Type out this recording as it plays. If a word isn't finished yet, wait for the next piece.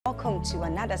Welcome to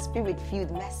another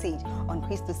spirit-filled message on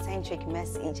Christocentric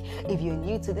Message. If you're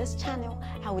new to this channel,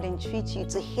 I would entreat you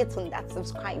to hit on that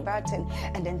subscribe button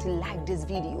and then to like this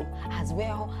video. As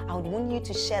well, I would want you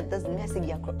to share this message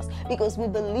across, because we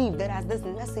believe that as this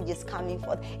message is coming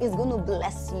forth, it's going to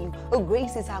bless you.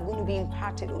 Graces are going to be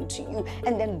imparted unto you,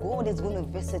 and then God is going to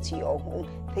visit your home.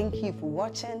 Thank you for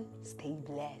watching. Stay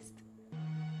blessed.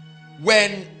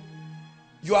 When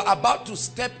you are about to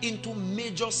step into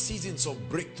major seasons of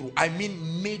breakthrough, I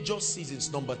mean major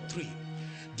seasons, number 3,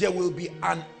 there will be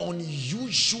an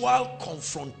unusual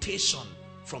confrontation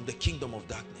from the kingdom of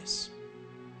darkness.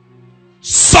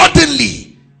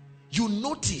 Suddenly, you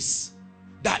notice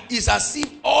that it's as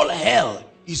if all hell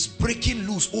is breaking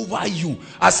loose over you.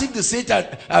 As if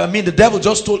the devil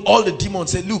just told all the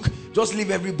demons, say, look, just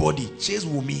leave everybody, chase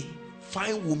Wumi,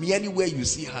 find Wumi anywhere you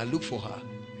see her, look for her.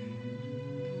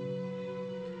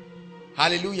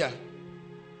 Hallelujah.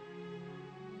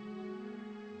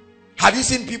 Have you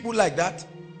seen people like that?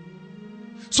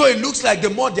 So it looks like the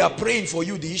more they are praying for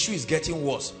you, the issue is getting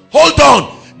worse. Hold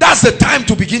on. That's the time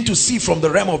to begin to see from the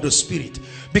realm of the spirit.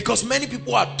 Because many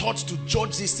people are taught to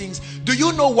judge these things. Do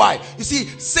you know why? You see,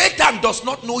 Satan does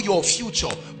not know your future.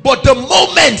 But the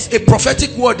moment a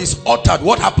prophetic word is uttered,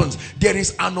 what happens? There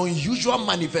is an unusual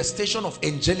manifestation of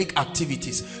angelic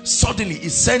activities. Suddenly,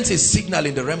 it sends a signal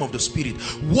in the realm of the spirit.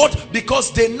 What?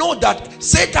 Because they know that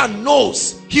Satan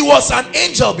knows he was an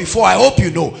angel before. I hope you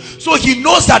know. So he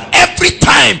knows that every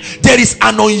time there is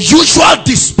an unusual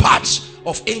dispatch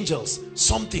of angels,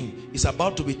 something is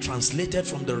about to be translated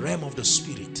from the realm of the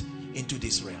spirit into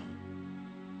this realm.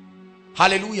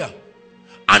 Hallelujah.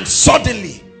 And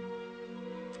suddenly,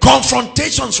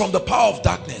 confrontations from the power of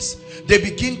darkness, they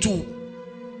begin to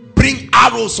bring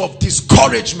arrows of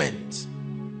discouragement,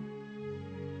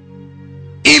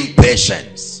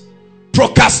 impatience,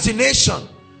 procrastination,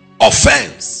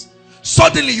 offense.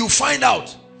 Suddenly you find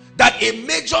out that a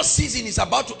major season is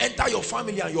about to enter your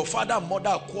family, and your father and mother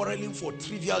are quarreling for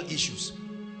trivial issues.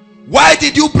 Why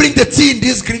did you bring the tea in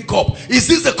this green cup? Is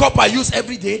this the cup I use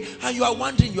every day? And you are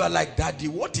wondering, you are like, Daddy,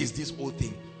 what is this whole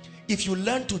thing? If you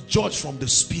learn to judge from the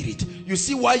spirit, you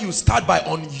see why you start by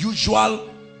unusual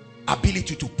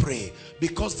ability to pray,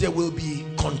 because there will be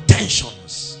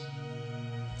contentions.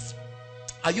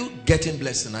 Are you getting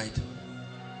blessed tonight?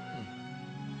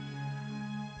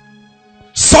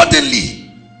 Suddenly,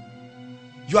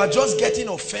 you are just getting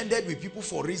offended with people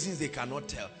for reasons they cannot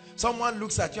tell. Someone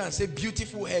looks at you and say,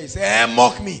 beautiful hair. You say, hey,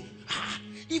 mock me.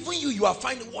 Even you are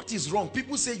finding what is wrong.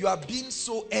 People say you are being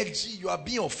so edgy, you are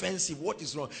being offensive. What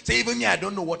is wrong? Say, even me, I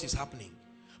don't know what is happening.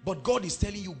 But God is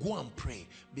telling you, go and pray,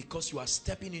 because you are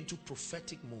stepping into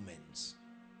prophetic moments.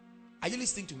 Are you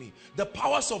listening to me? The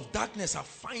powers of darkness are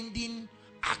finding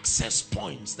access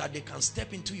points that they can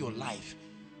step into your life,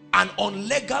 and on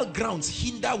legal grounds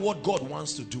hinder what God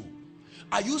wants to do.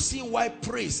 Are you seeing why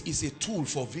praise is a tool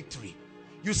for victory?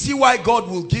 You see why God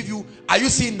will give you. Are you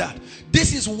seeing that?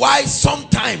 This is why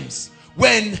sometimes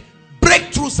when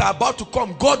breakthroughs are about to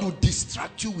come, God will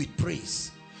distract you with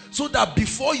praise, so that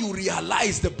before you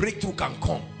realize, the breakthrough can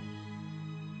come.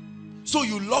 So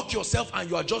you lock yourself and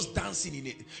you are just dancing in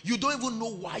it. You don't even know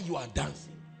why you are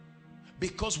dancing.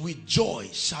 Because with joy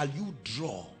shall you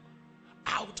draw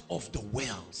out of the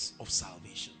wells of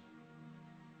salvation.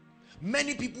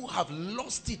 Many people have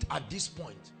lost it at this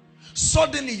point.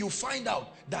 Suddenly you find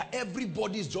out that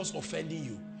everybody is just offending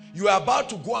you. You are about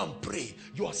to go and pray.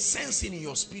 You are sensing in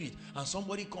your spirit, and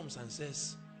somebody comes and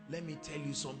says, let me tell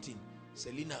you something,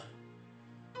 Selena.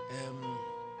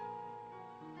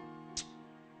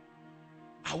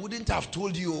 I wouldn't have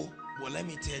told you, but let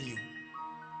me tell you.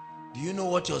 Do you know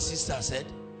what your sister said?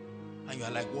 And you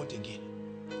are like, what again?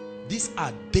 These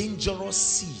are dangerous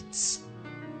seeds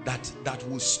that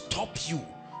will stop you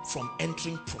from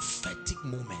entering prophetic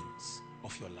moments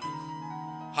of your life.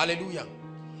 Hallelujah.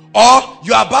 Or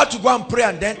you are about to go and pray,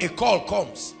 and then a call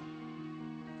comes,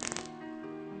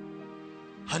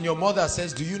 and your mother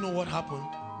says, do you know what happened?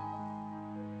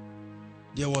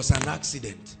 There was an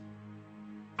accident.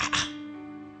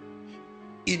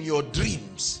 In your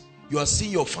dreams, you are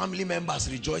seeing your family members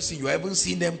rejoicing. You are even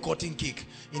seeing them cutting cake.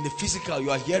 In the physical,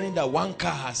 you are hearing that one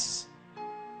car has.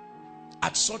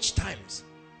 At such times,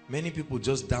 many people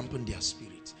just dampen their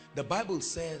spirit. The Bible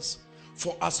says,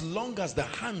 for as long as the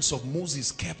hands of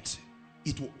Moses kept,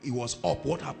 it was up.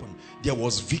 What happened? There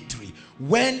was victory.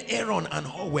 When Aaron and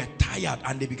Hur were tired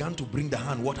and they began to bring the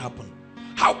hand, what happened?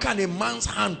 How can a man's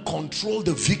hand control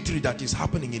the victory that is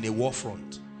happening in a war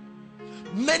front?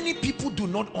 Many people do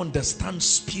not understand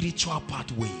spiritual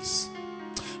pathways.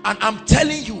 And I'm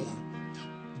telling you,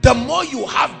 the more you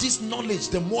have this knowledge,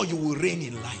 the more you will reign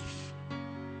in life.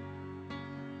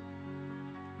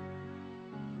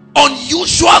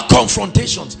 Unusual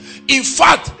confrontations. In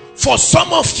fact, for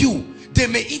some of you, they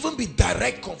may even be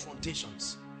direct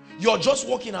confrontations. You're just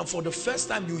walking and for the first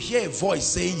time you hear a voice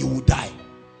saying you will die.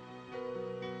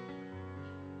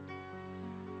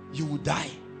 You will die.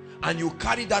 And you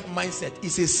carry that mindset.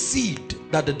 It's a seed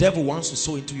that the devil wants to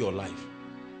sow into your life.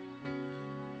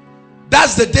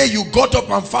 That's the day you got up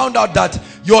and found out that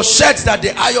your shirts that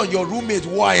they iron your roommate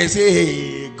wore and say,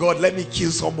 hey, God, let me kill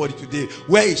somebody today.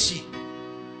 Where is she?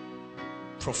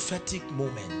 Prophetic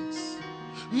moments.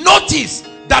 Notice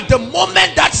that the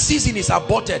moment that season is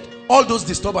aborted, all those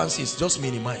disturbances just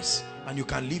minimize and you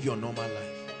can live your normal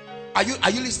life.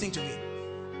 Are you listening to me?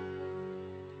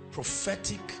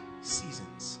 Prophetic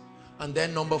seasons. And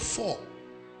then number 4.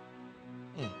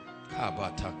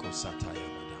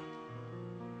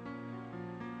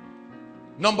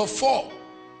 Number 4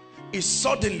 is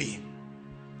suddenly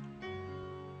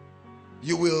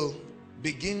you will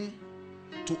begin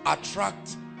to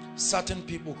attract certain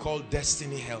people called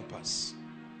destiny helpers.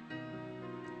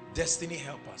 Destiny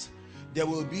helpers. There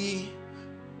will be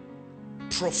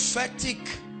prophetic,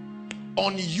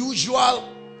 unusual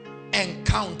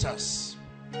encounters.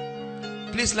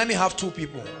 Please let me have 2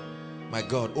 people. My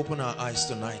God, open our eyes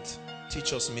tonight.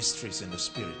 Teach us mysteries in the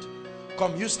spirit.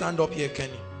 Come, you stand up here,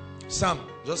 Kenny. Sam,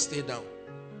 just stay down.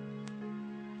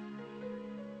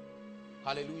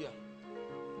 Hallelujah.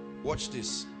 Watch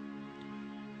this.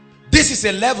 This is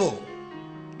a level.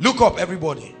 Look up,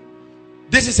 everybody.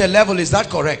 This is a level. Is that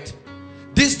correct?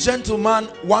 This gentleman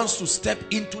wants to step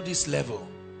into this level.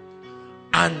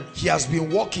 And he has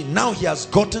been walking. Now he has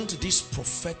gotten to this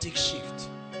prophetic shift.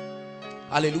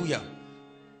 Hallelujah.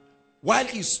 While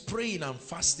he's praying and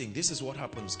fasting, this is what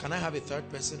happens. Can I have a third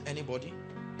person? Anybody?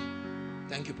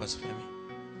 Thank you, Pastor Femi.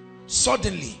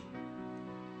 Suddenly,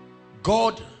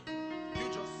 God, you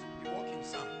just be walking,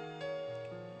 Sam.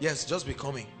 Yes, just be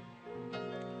coming.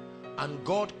 And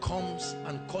God comes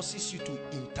and causes you to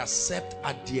intercept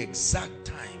at the exact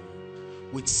time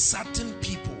with certain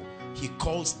people he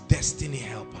calls destiny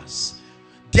helpers.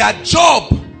 Their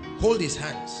job, hold his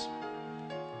hands,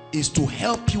 is to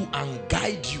help you and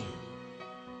guide you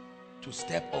to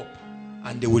step up,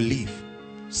 and they will leave.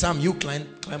 Sam, you climb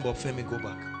up, Femi, go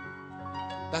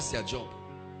back. That's their job.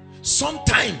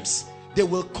 Sometimes they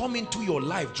will come into your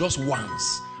life just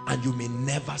once and you may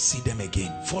never see them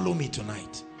again. Follow me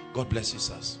tonight. God bless you,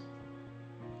 sirs.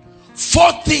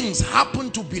 4 things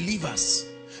happen to believers.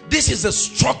 This is the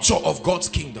structure of God's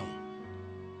kingdom.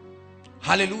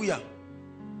 Hallelujah.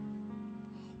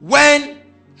 When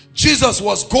Jesus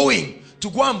was going to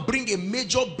go and bring a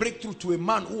major breakthrough to a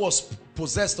man who was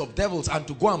possessed of devils and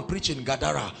to go and preach in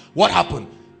Gadara, what happened?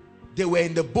 They were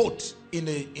in the boat, in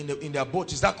their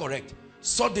boat. Is that correct?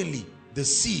 Suddenly, the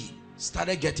sea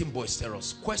started getting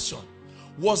boisterous. Question: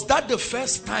 was that the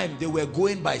first time they were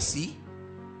going by sea?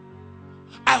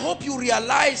 I hope you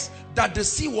realize that the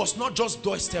sea was not just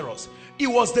boisterous. It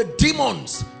was the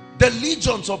demons, the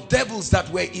legions of devils that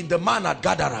were in the man at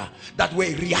Gadara that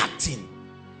were reacting,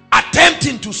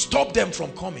 attempting to stop them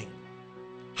from coming.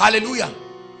 Hallelujah.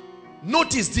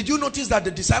 Notice, did you notice that the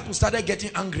disciples started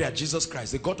getting angry at Jesus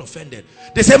Christ? They got offended.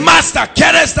 They said, Master,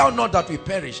 carest thou not that we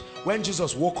perish? When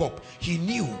Jesus woke up, he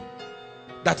knew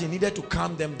that he needed to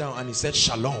calm them down, and he said,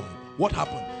 Shalom. What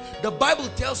happened? The Bible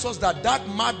tells us that that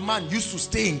madman used to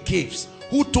stay in caves.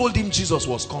 Who told him Jesus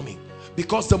was coming?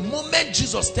 Because the moment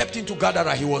Jesus stepped into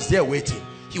Gadara, he was there waiting.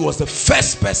 He was the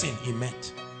first person he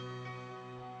met.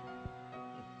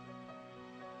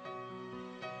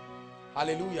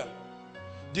 Hallelujah.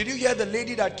 Did you hear the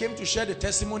lady that came to share the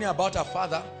testimony about her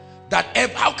father? That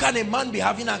how can a man be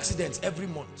having accidents every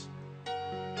month?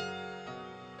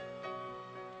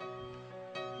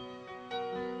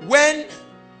 When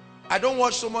I don't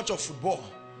watch so much of football,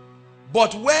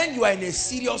 but when you are in a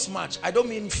serious match, I don't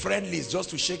mean friendlies just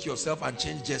to shake yourself and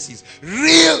change jerseys.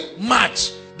 Real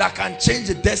match that can change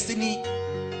the destiny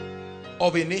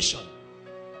of a nation.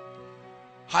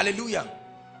 Hallelujah.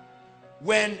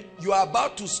 When you are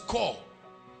about to score,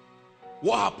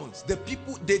 what happens? The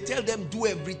people, they tell them do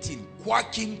everything.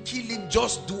 Quacking, killing,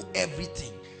 just do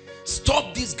everything.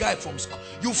 Stop this guy from scoring.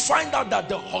 You find out that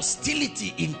the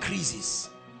hostility increases.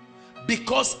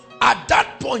 Because at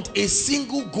that point, a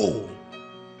single goal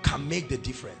can make the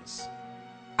difference.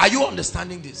 Are you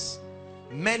understanding this?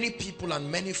 Many people and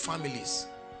many families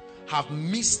have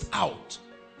missed out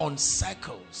on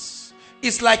cycles.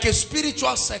 It's like a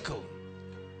spiritual cycle.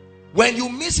 When you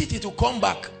miss it, it will come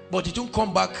back, but it won't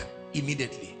come back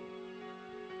immediately.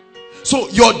 So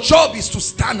your job is to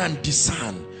stand and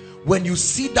discern. When you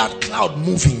see that cloud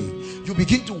moving, you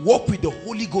begin to walk with the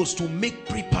Holy Ghost to make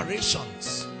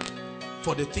preparations.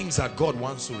 for the things that God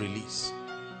wants to release.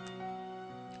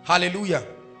 Hallelujah.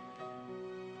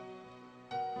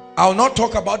 I'll not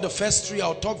talk about the first three.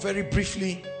 I'll talk very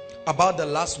briefly about the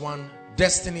last one,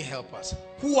 destiny helpers.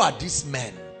 Who are these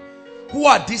men? Who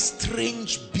are these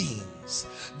strange beings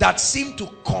that seem to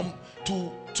come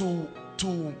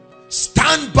to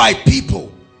stand by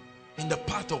people in the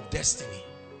path of destiny?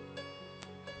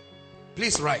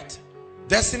 Please write.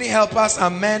 Destiny helpers are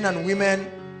men and women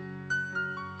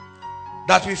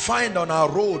that we find on our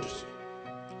road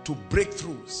to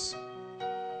breakthroughs,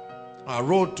 our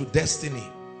road to destiny,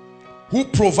 who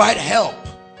provide help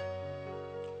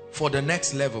for the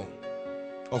next level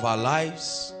of our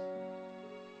lives,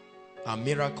 our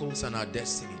miracles, and our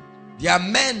destiny. They are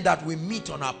men that we meet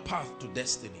on our path to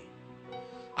destiny.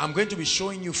 I'm going to be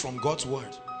showing you from God's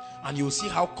word, and you will see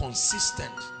how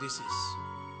consistent this is.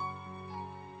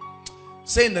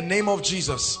 Say, in the name of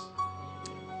Jesus,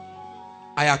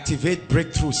 I activate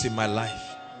breakthroughs in my life.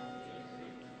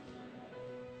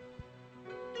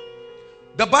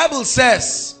 The Bible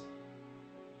says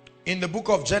in the book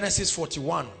of Genesis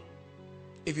 41,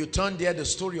 if you turn there, the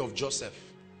story of Joseph.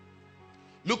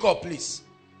 Look up, please.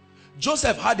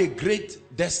 Joseph had a great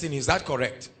destiny. Is that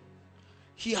correct?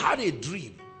 He had a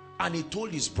dream and he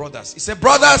told his brothers. He said,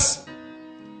 brothers,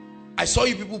 I saw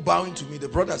you people bowing to me. The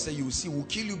brothers said, you will see, we'll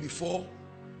kill you before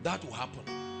that will happen.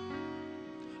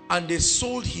 And they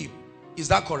sold him. Is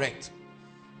that correct?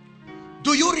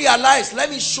 Do you realize,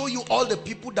 let me show you all the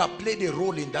people that played a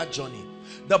role in that journey.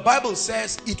 The Bible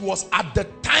says it was at the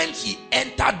time he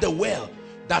entered the well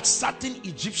that certain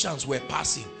Egyptians were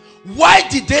passing. Why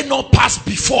did they not pass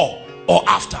before or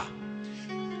after?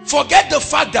 Forget the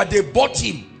fact that they bought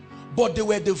him, but they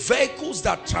were the vehicles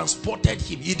that transported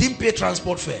him. He didn't pay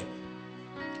transport fare.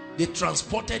 They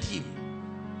transported him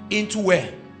into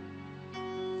where?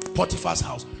 Potiphar's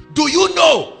house. Do you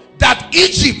know that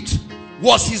Egypt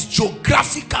was his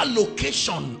geographical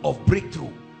location of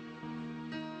breakthrough?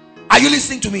 Are you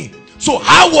listening to me? So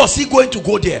how was he going to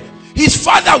go there? His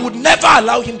father would never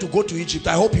allow him to go to Egypt.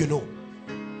 I hope you know.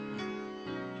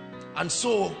 And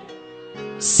so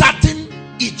certain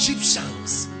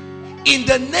Egyptians, in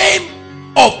the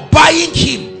name of buying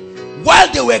him,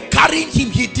 while they were carrying him,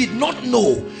 he did not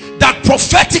know that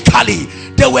prophetically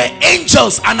there were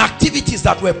angels and activities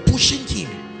that were pushing him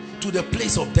to the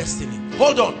place of destiny.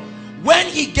 Hold on. When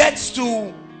he gets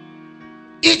to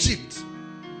Egypt,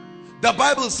 the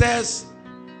Bible says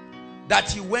that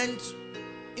he went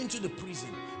into the prison.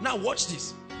 Now watch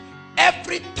this.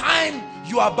 Every time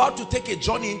you are about to take a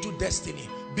journey into destiny,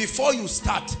 before you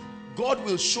start, God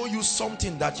will show you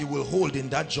something that you will hold in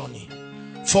that journey.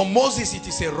 For Moses, it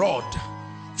is a rod.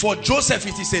 For Joseph,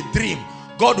 it is a dream.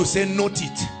 God will say, note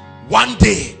it. One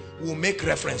day, we'll make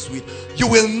reference to it. You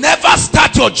will never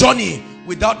start your journey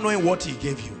without knowing what he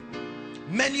gave you.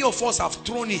 Many of us have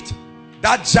thrown it.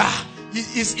 That jar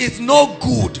is no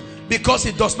good because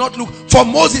it does not look. For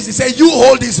Moses, he said, you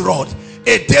hold this rod.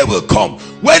 A day will come.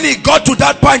 When he got to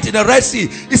that point in the Red Sea,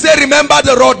 he said, remember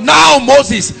the rod. Now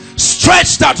Moses,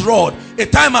 stretch that rod. A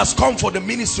time has come for the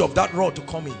ministry of that rod to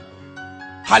come in.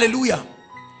 Hallelujah.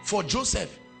 For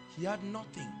Joseph, he had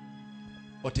nothing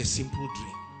but a simple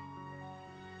dream.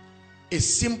 A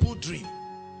simple dream.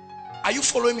 Are you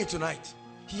following me tonight?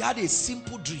 He had a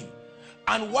simple dream.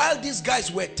 And while these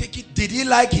guys were taking, did he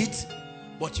like it?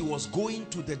 But he was going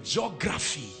to the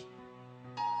geography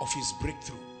of his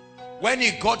breakthrough. When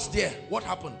he got there, what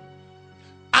happened?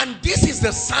 And this is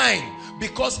the sign,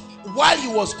 because while he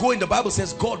was going, the Bible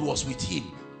says God was with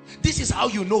him. This is how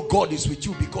you know God is with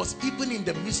you, because even in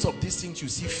the midst of these things you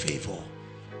see favor.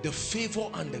 The favor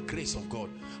and the grace of God.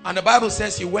 And the Bible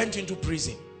says he went into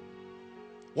prison.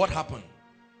 What happened?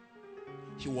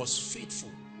 He was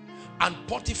faithful. And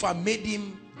Potiphar made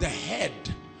him the head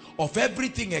of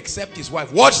everything except his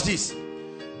wife. Watch this.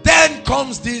 Then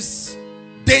comes this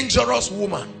dangerous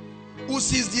woman who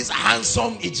sees this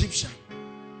handsome Egyptian.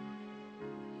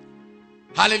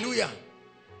 Hallelujah.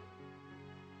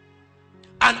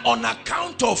 And on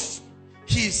account of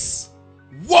his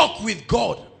walk with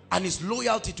God and his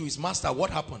loyalty to his master,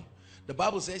 what happened? The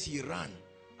Bible says he ran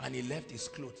and he left his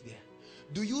clothes there.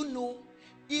 Do you know,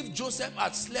 if Joseph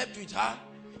had slept with her,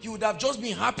 he would have just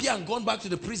been happy and gone back to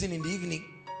the prison in the evening,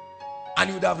 and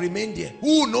he would have remained there.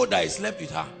 Who would know that he slept with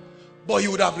her? But he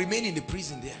would have remained in the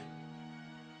prison there.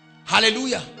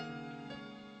 Hallelujah.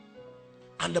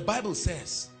 And the Bible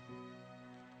says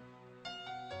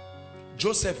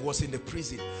Joseph was in the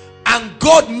prison, and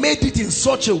God made it in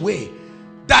such a way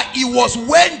that it was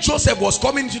when Joseph was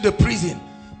coming to the prison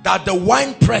that the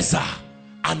wine presser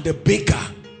and the baker,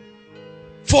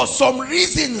 for some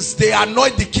reasons, they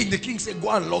annoyed the king. The king said, go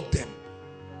and lock them.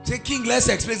 Say, king, let's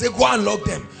explain. Say, go and lock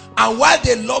them. And while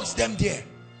they locked them there,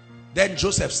 then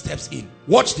Joseph steps in.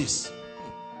 Watch this.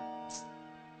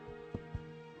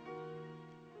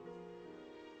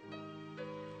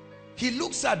 He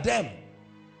looks at them,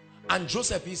 and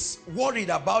Joseph is worried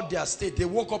about their state. They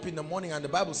woke up in the morning, and the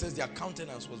Bible says their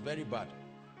countenance was very bad.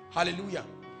 Hallelujah.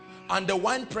 And the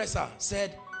wine presser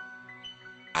said,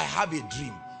 I have a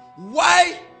dream.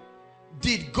 Why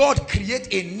did God create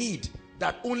a need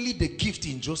that only the gift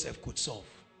in Joseph could solve?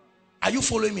 Are you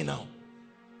following me now?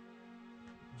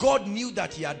 God knew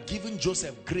that he had given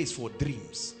Joseph grace for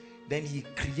dreams. Then he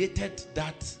created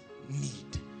that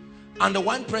need. And the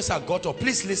wine presser got up.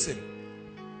 Please listen.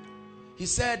 He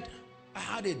said, I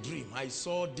had a dream. I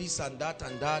saw this and that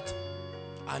and that,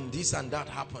 and this and that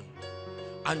happened.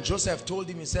 And Joseph told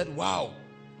him, he said, wow,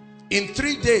 in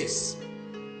 3 days,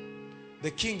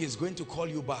 the king is going to call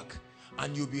you back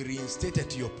and you'll be reinstated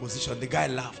to your position. The guy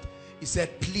laughed. He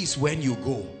said, please, when you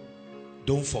go,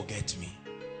 don't forget me.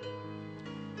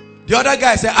 The other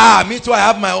guy said, me too, I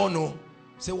have my own. No.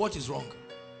 Say, what is wrong?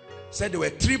 Said there were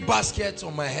 3 baskets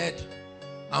on my head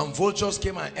and vultures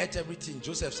came and ate everything.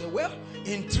 Joseph said, well,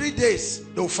 in 3 days,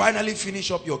 they'll finally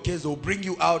finish up your case. They'll bring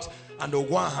you out and they'll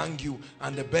go and hang you,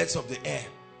 and the birds of the air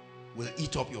will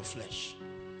eat up your flesh.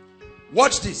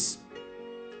 Watch this.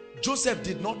 Joseph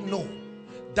did not know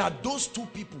that those 2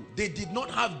 people, they did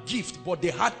not have gift, but they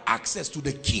had access to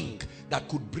the king that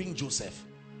could bring Joseph.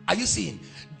 Are you seeing?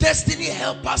 Destiny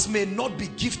helpers may not be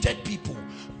gifted people,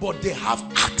 but they have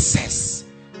access.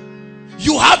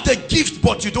 You have the gift,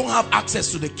 but you don't have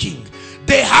access to the king.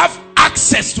 They have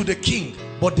access to the king,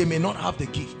 but they may not have the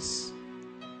gifts.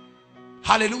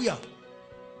 Hallelujah.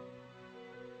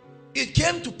 It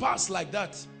came to pass like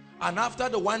that. And after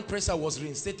the wine presser was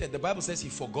reinstated, the Bible says he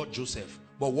forgot Joseph.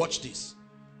 But watch this.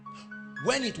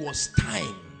 When it was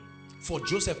time for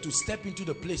Joseph to step into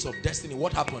the place of destiny,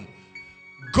 what happened?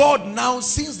 God now,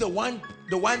 since the wine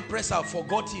presser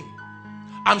forgot him,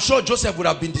 I'm sure Joseph would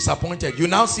have been disappointed. You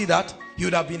now see that? He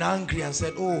would have been angry and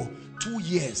said, oh, 2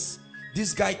 years.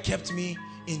 This guy kept me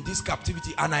in this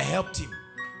captivity and I helped him.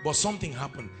 But something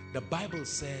happened. The Bible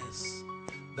says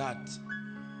that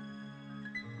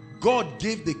God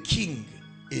gave the king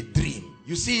a dream.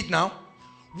 You see it now?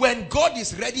 When God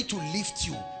is ready to lift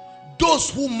you, those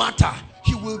who matter,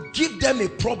 he will give them a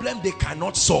problem they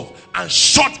cannot solve and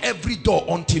shut every door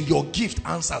until your gift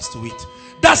answers to it.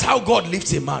 That's how God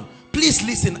lifts a man. Please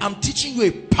listen, I'm teaching you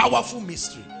a powerful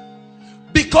mystery.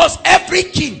 Because every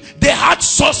king, they had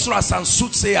sorcerers and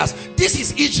soothsayers. This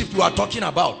is Egypt we are talking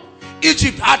about.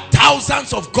 Egypt had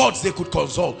thousands of gods they could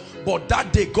consult. But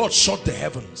that day God shut the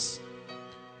heavens.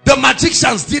 The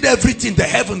magicians did everything, the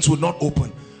heavens would not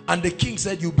open. And the king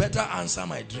said, you better answer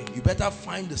my dream. You better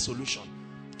find the solution.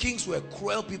 Kings were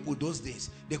cruel people those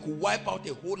days. They could wipe out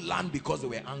a whole land because they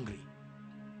were angry.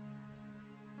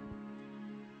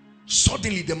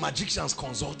 Suddenly the magicians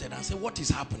consulted and said, what is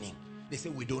happening? They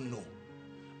said, we don't know.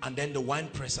 And then the wine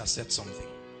presser said something.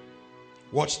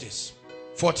 Watch this.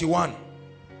 41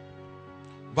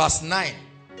 verse 9.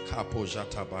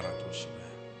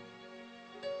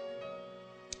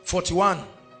 41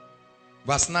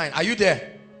 verse 9. Are you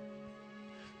there?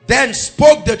 Then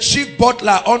spoke the chief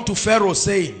butler unto Pharaoh,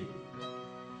 saying,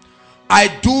 I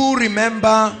do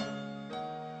remember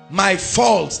my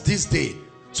faults this day.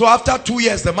 So after 2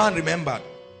 years, the man remembered.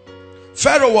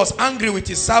 Pharaoh was angry with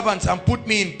his servants and put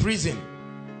me in prison,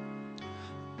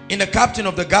 in the captain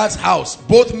of the guard's house,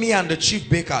 both me and the chief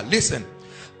baker. Listen.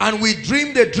 And we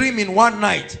dreamed a dream in one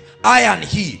night, I and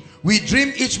he. We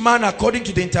dreamed each man according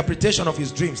to the interpretation of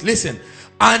his dreams. Listen.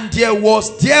 And there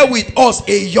was there with us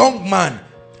a young man,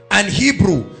 an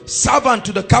Hebrew, servant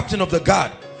to the captain of the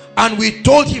guard. And we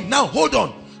told him, now hold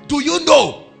on. Do you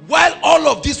know, while all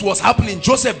of this was happening,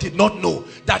 Joseph did not know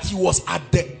that he was at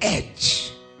the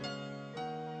edge.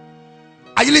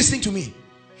 Are you listening to me?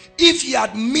 If he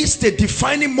had missed a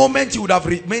defining moment, he would have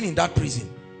remained in that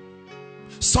prison.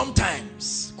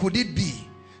 Sometimes, could it be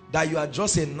that you are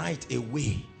just a night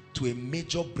away to a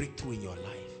major breakthrough in your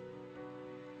life?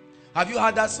 Have you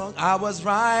heard that song? I was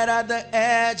right at the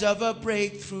edge of a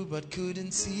breakthrough but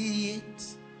couldn't see it.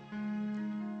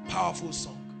 Powerful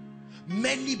song.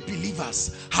 Many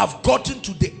believers have gotten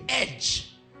to the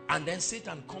edge and then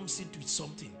Satan comes in with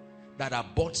something that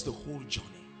aborts the whole journey.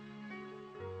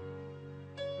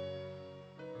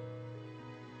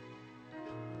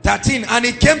 And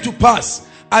it came to pass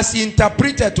as he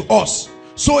interpreted to us,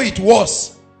 so it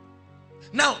was.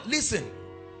 Now listen,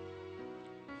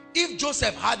 if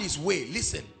Joseph had his way,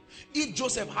 listen, if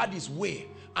Joseph had his way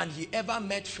and he ever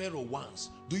met Pharaoh once,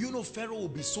 do you know Pharaoh will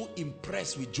be so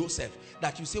impressed with Joseph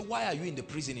that you say, why are you in the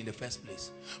prison in the first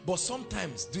place? But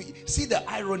sometimes, do you see the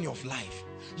irony of life?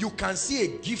 You can see a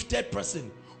gifted person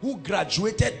who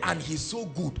graduated and he's so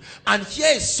good, and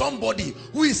here is somebody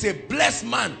who is a blessed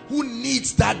man who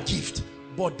needs that gift,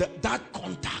 but that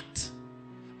contact.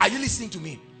 Are you listening to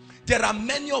me? There are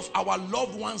many of our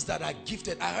loved ones that are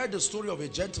gifted. I heard the story of a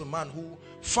gentleman who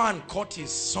fan caught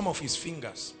some of his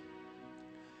fingers,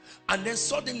 and then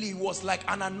suddenly it was like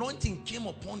an anointing came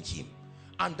upon him,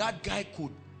 and that guy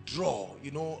could draw,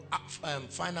 you know,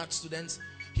 fine art students.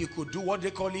 He could do what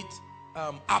they call it,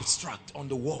 abstract on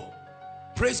the wall.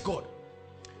 Praise God.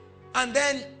 And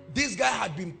then this guy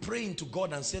had been praying to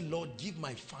God and said, Lord, give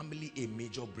my family a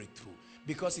major breakthrough,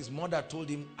 because his mother told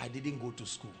him, I didn't go to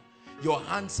school. Your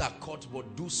hands are cut,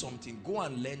 but do something. Go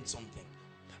and learn something.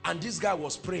 And this guy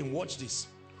was praying. Watch this.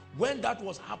 When that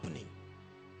was happening,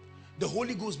 the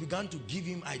Holy Ghost began to give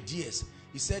him ideas.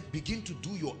 He said, begin to do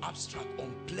your abstract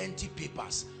on plenty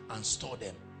papers and store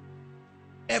them.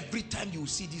 Every time you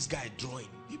see this guy drawing,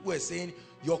 people were saying,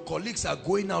 your colleagues are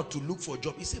going out to look for a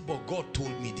job. He said, but God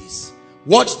told me this.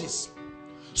 Watch this.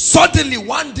 Suddenly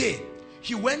one day,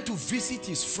 he went to visit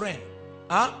his friend.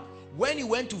 When he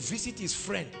went to visit his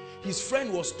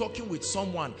friend was talking with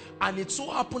someone, and it so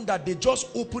happened that they just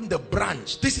opened the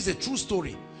branch. This is a true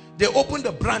story. They opened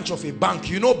the branch of a bank.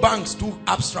 You know, banks do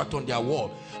abstract on their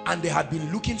wall, and they had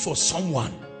been looking for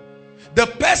someone. The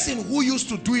person who used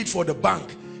to do it for the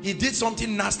bank, he did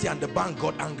something nasty and the bank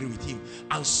got angry with him,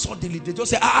 and suddenly they just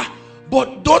say,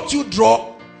 but don't you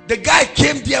draw? The guy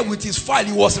came there with his file.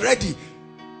 He was ready.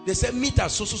 They said, meet at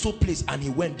so place, and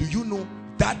he went. Do you know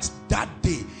that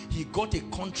day he got a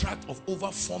contract of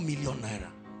over 4 million naira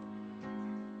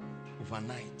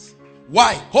overnight?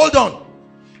 Why? Hold on.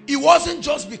 It wasn't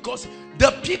just because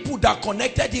the people that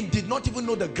connected him did not even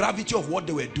know the gravity of what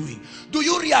they were doing. Do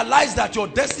you realize that your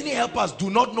destiny helpers do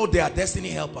not know they are destiny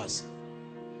helpers?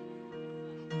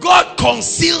 God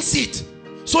conceals it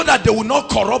so that they will not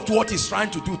corrupt what he's trying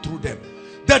to do through them.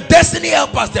 The destiny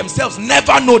helpers themselves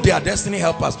never know they are destiny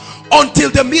helpers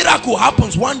until the miracle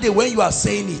happens one day when you are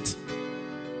saying it.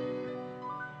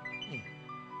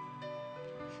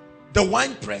 The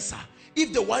wine presser,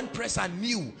 if the wine presser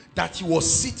knew that he was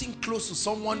sitting close to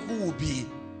someone who would be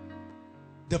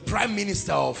the prime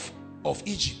minister of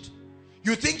Egypt,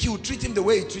 you think he would treat him the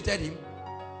way he treated him?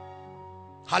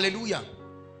 Hallelujah.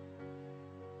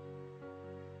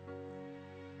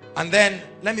 And then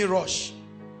let me rush.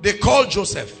 They called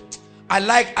Joseph. I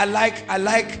like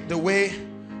the way.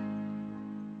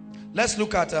 Let's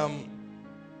look at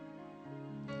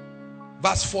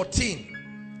verse 14.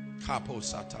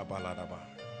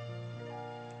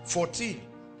 14.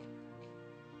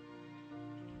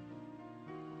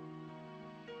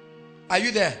 Are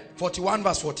you there? 41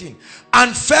 verse 14.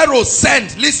 And Pharaoh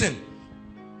sent, listen,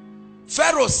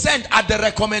 Pharaoh sent at the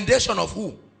recommendation of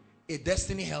who? A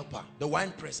destiny helper, the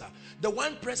wine presser. The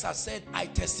wine presser said, I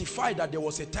testify that there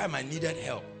was a time I needed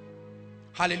help.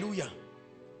 Hallelujah.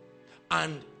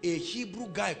 And a Hebrew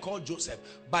guy called Joseph.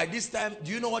 By this time,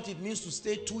 do you know what it means to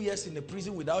stay 2 years in the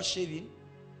prison without shaving?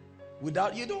 You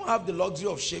don't have the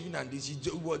luxury of shaving and this.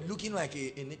 You were looking like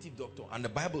a native doctor. And the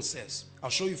Bible says, I'll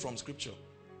show you from scripture.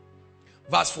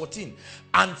 Verse 14.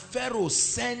 And Pharaoh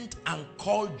sent and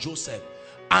called Joseph,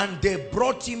 and they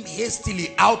brought him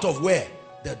hastily out of where?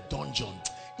 The dungeon.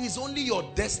 It's only your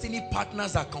destiny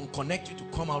partners that can connect you to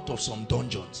come out of some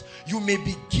dungeons. You may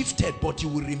be gifted, but you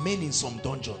will remain in some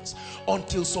dungeons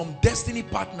until some destiny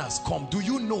partners come. Do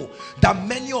you know that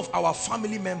many of our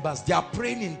family members, they are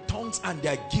praying in tongues and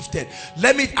they are gifted?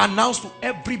 Let me announce to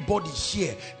everybody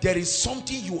here, there is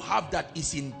something you have that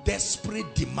is in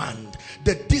desperate demand.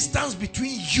 The distance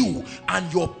between you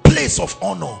and your place of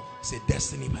honor is a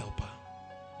destiny helper.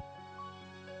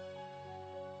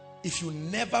 If you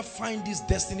never find these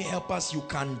destiny helpers, you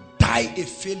can die a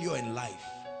failure in life.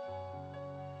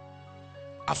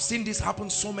 I've seen this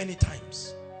happen so many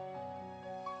times.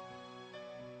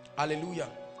 Hallelujah.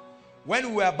 When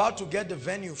we were about to get the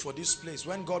venue for this place,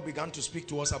 when God began to speak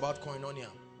to us about Koinonia,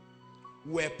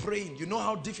 we were praying. You know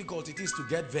how difficult it is to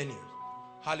get venue.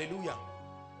 Hallelujah.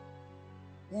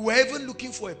 We were even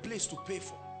looking for a place to pay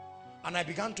for. And I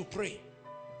began to pray.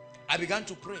 I began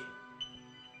to pray.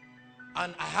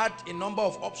 And I had a number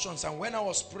of options, and when I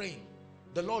was praying,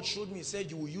 the Lord showed me, he said,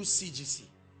 you will use CGC.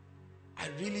 I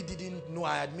really didn't know.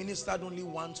 I had ministered only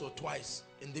once or twice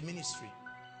in the ministry.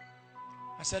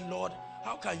 I said, Lord,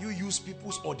 how can you use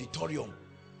people's auditorium?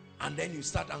 And then you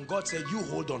start, and God said, you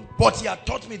hold on. But he had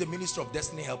taught me the ministry of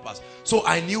destiny helpers. So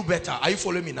I knew better. Are you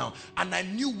following me now? And I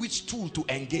knew which tool to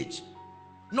engage.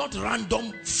 Not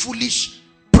random, foolish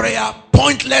prayer,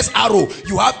 pointless arrow.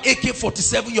 You have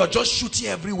AK-47, you're just shooting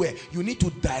everywhere. You need to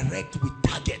direct with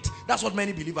target. That's what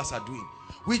many believers are doing.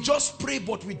 We just pray,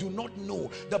 but we do not know.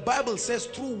 The Bible says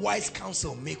through wise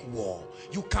counsel make war.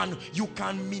 You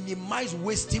can minimize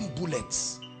wasting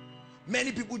bullets.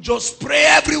 Many people just pray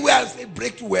everywhere and say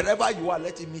breakthrough. Wherever you are,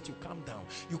 let it meet you. Calm down.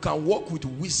 You can walk with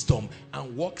wisdom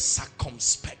and walk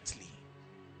circumspectly.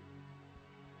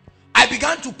 I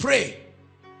began to pray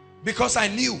because I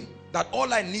knew that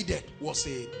all I needed was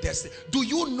a destiny. Do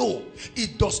you know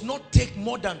it does not take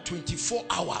more than 24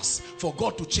 hours for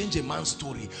God to change a man's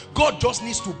story? God just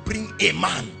needs to bring a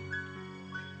man.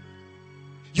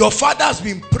 Your father has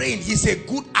been praying. He's a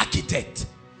good architect.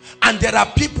 And there are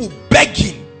people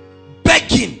begging.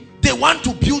 They want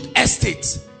to build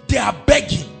estates. They are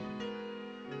begging.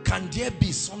 Can there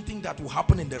be something that will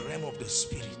happen in the realm of the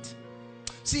spirit?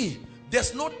 See,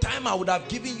 there's no time I would have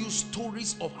given you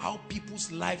stories of how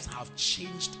people's lives have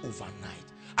changed overnight.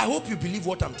 I hope you believe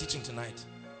what I'm teaching tonight.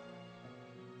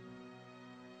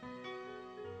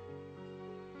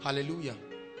 Hallelujah.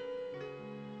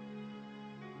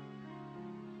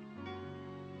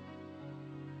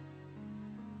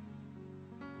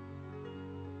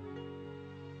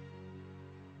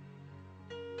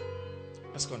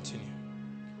 Let's continue.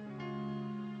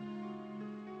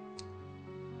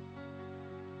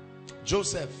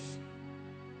 Joseph,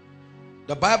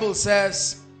 the Bible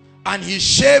says, and he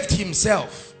shaved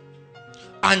himself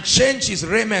and changed his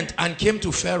raiment and came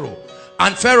to Pharaoh.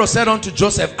 And Pharaoh said unto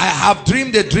Joseph, I have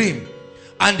dreamed a dream,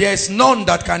 and there is none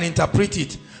that can interpret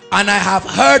it. And I have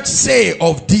heard say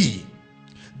of thee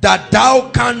that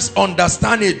thou canst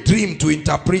understand a dream to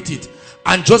interpret it.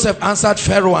 And Joseph answered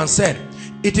Pharaoh and said,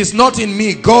 it is not in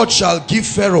me. God shall give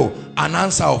Pharaoh an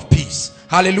answer of peace.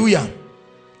 Hallelujah.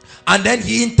 And then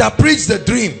he interprets the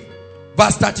dream.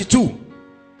 Verse 32.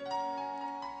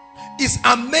 It's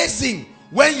amazing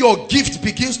when your gift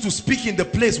begins to speak in the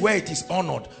place where it is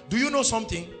honored. Do you know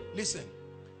something? Listen.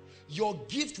 Your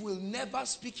gift will never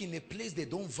speak in a place they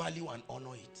don't value and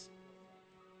honor it.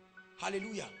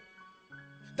 Hallelujah.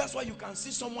 That's why you can see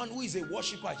someone who is a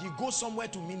worshiper. He goes somewhere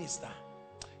to minister.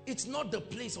 It's not the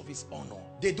place of his honor.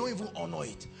 They don't even honor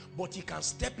it. But he can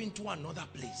step into another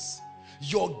place.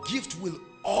 Your gift will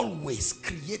always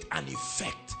create an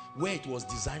effect where it was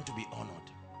designed to be honored.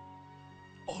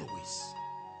 Always.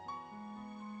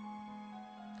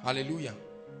 Hallelujah.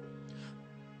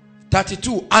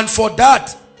 32. And for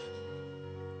that,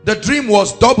 the dream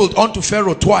was doubled unto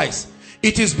Pharaoh twice.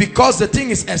 It is because the thing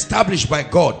is established by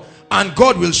God, and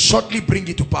God will shortly bring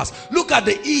it to pass. Look at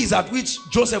the ease at which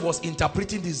Joseph was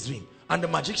interpreting this dream. And the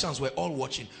magicians were all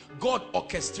watching. God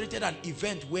orchestrated an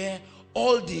event where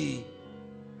all the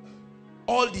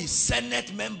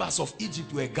Senate members of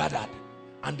Egypt were gathered.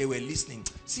 And they were listening.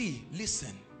 See,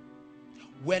 listen.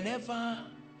 Whenever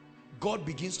God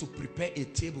begins to prepare a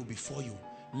table before you,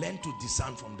 learn to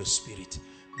discern from the Spirit.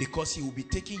 Because he will be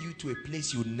taking you to a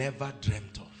place you never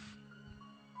dreamt of.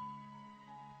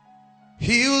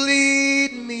 He'll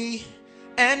lead me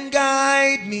and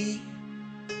guide me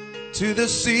to the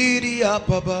city up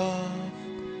above.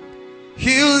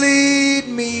 He'll lead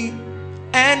me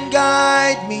and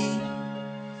guide me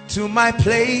to my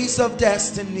place of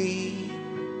destiny.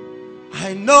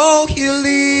 I know he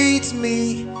leads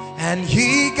me and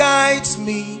he guides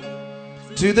me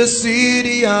to the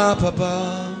city up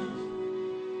above.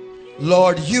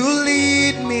 Lord, you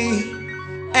lead me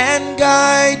and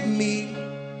guide me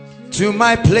to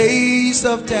my place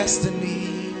of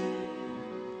destiny.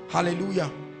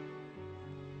 Hallelujah.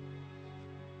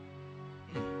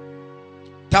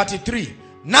 33.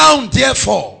 Now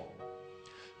therefore,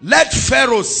 let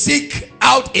Pharaoh seek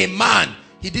out a man.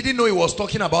 He didn't know he was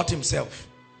talking about himself.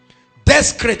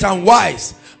 Desperate and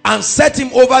wise, and set him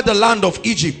over the land of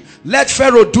Egypt. Let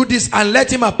Pharaoh do this, and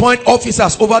let him appoint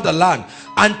officers over the land,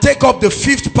 and take up the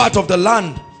 5th part of the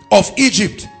land of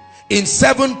Egypt in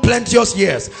 7 plenteous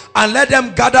years, and let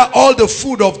them gather all the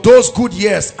food of those good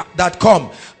years that come,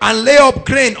 and lay up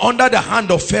grain under the hand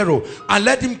of Pharaoh, and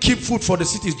let him keep food for the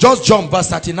cities. Just jump verse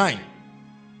 39.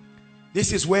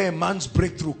 This is where a man's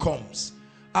breakthrough comes.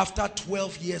 After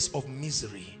 12 years of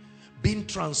misery, being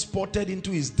transported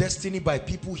into his destiny by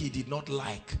people he did not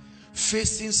like,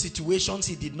 facing situations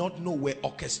he did not know were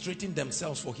orchestrating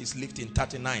themselves for his lifting.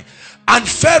 39. And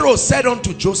Pharaoh said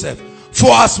unto Joseph,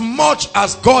 for as much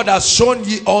as God has shown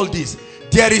ye all this,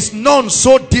 there is none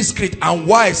so discreet and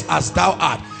wise as thou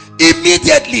art.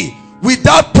 Immediately,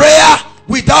 without prayer,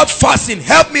 without fasting,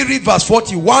 help me read verse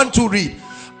 40. 1 to read.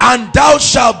 And thou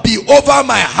shalt be over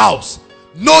my house.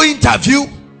 No interview,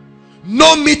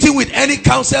 no meeting with any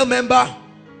council member.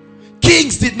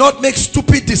 Kings did not make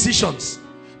stupid decisions.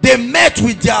 They met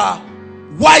with their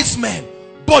wise men,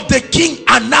 but the king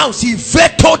announced, he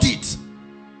vetoed it.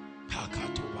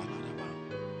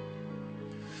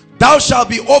 Thou shalt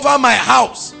be over my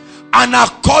house, and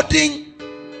according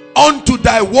unto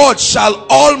thy word shall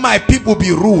all my people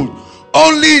be ruled.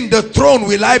 Only in the throne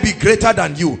will I be greater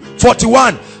than you.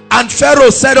 41. And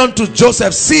Pharaoh said unto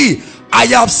Joseph, see, I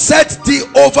have set thee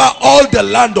over all the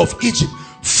land of Egypt.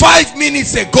 5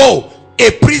 minutes ago,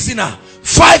 a prisoner.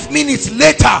 5 minutes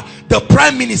later, the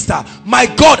prime minister. My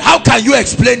God, how can you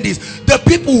explain this? The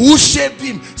people who shaved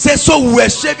him say, so we were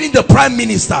shaving the prime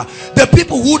minister. The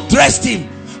people who dressed him.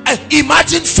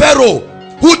 Imagine Pharaoh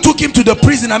who took him to the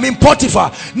prison.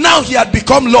 Potiphar. Now he had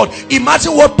become Lord.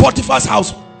 Imagine what Potiphar's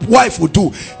housewife would do.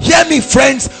 Hear me,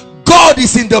 friends. God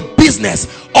is in the business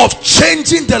of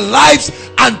changing the lives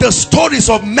and the stories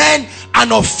of men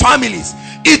and of families.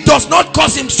 It does not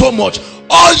cost him so much.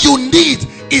 All you need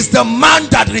is the man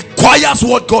that requires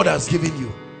what God has given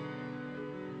you.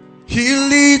 He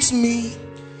leads me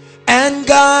and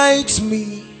guides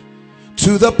me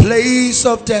to the place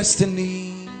of destiny.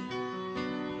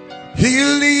 He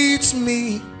leads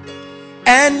me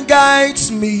and guides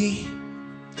me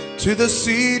to the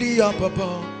city up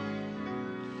above.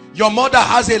 Your mother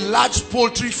has a large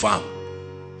poultry farm.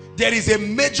 There is a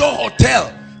major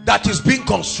hotel that is being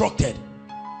constructed.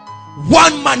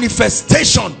 One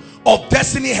manifestation of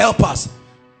destiny helpers,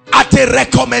 at a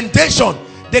recommendation,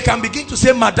 they can begin to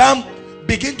say, madam,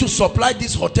 begin to supply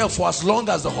this hotel for as long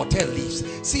as the hotel lives.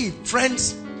 See,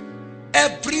 friends,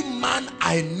 every man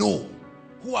I know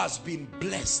who has been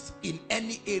blessed in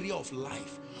any area of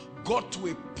life got to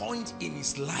a point in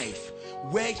his life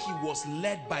where he was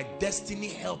led by destiny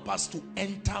helpers to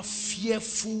enter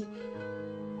fearful,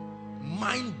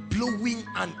 mind-blowing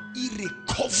and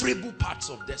irrecoverable parts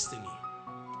of destiny.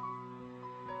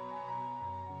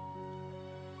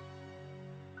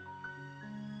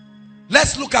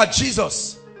 Let's look at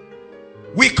Jesus.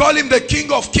 We call him the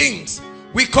King of Kings.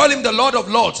 We call him the Lord of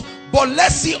Lords. But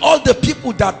let's see all the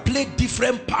people that played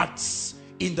different parts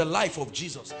in the life of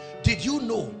Jesus. Did you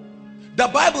know? The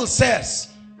Bible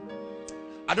says,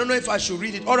 I don't know if I should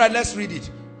read it. All right, let's read it.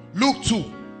 Luke 2.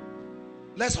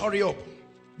 Let's hurry up,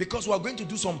 because we are going to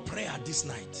do some prayer this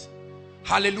night.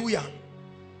 Hallelujah.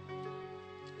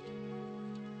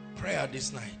 Prayer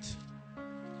this night.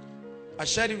 I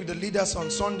shared it with the leaders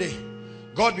on Sunday.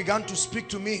 God began to speak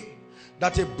to me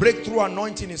that a breakthrough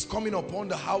anointing is coming upon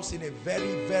the house in a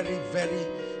very, very, very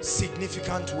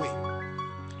significant way.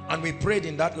 And we prayed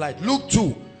in that light. Luke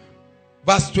 2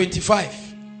 verse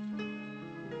 25.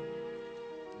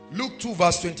 Luke 2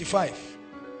 verse 25.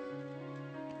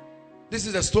 This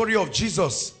is the story of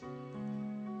Jesus.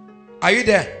 Are you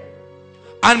there?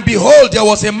 And behold, there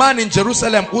was a man in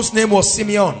Jerusalem whose name was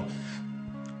Simeon.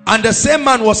 And the same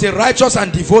man was a righteous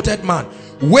and devoted man,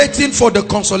 waiting for the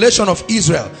consolation of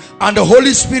Israel. And the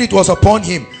Holy Spirit was upon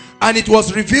him. And it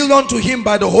was revealed unto him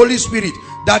by the Holy Spirit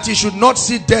that he should not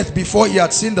see death before he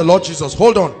had seen the Lord Jesus.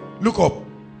 Hold on. Look up.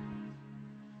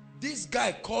 This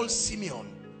guy called Simeon.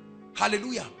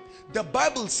 Hallelujah. The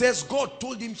Bible says God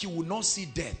told him he would not see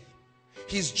death.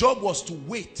 His job was to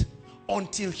wait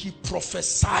until he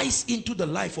prophesies into the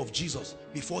life of Jesus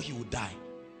before he would die.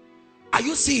 Are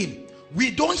you seeing? We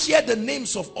don't hear the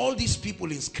names of all these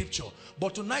people in scripture,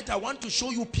 but tonight I want to show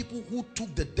you people who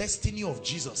took the destiny of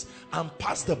Jesus and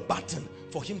passed the baton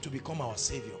for him to become our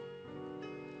Savior.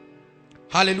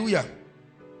 Hallelujah.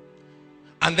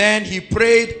 And then he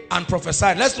prayed and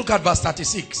prophesied. Let's look at verse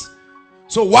 36.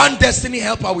 So one destiny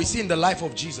helper we see in the life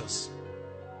of Jesus.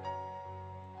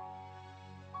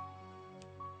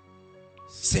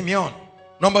 Simeon.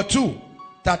 Number 2,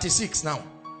 36 now.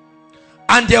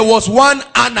 And there was one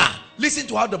Anna. Listen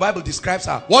to how the Bible describes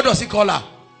her. What does he call her?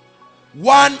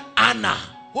 One Anna.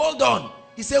 Hold on.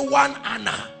 He said one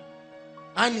Anna.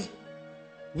 And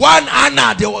one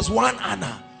Anna. There was one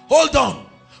Anna. Hold on.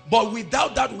 But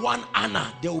without that one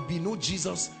Anna, there will be no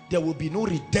Jesus. There will be no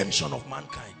redemption of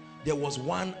mankind. There was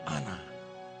one Anna,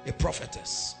 a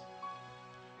prophetess,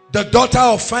 the daughter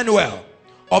of Phanuel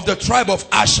of the tribe of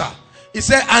Asher. He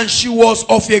said, and she was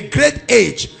of a great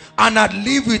age and had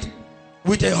lived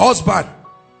with a husband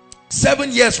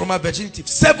 7 years from her virginity.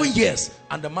 7 years,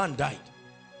 and the man died.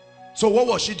 So what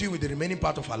was she doing with the remaining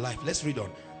part of her life? Let's read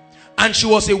on. And she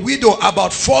was a widow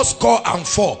about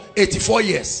 84, 84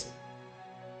 years.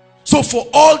 So for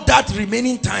all that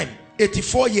remaining time,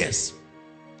 84 years,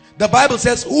 the Bible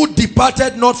says, who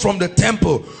departed not from the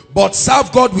temple, but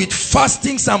served God with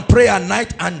fastings and prayer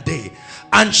night and day.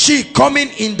 And she, coming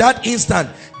in that instant,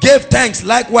 gave thanks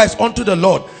likewise unto the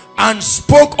Lord, and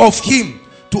spoke of him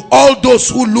to all those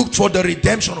who looked for the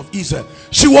redemption of Israel.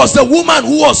 She was the woman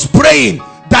who was praying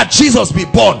that Jesus be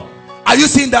born. Are you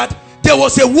seeing that? There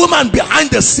was a woman behind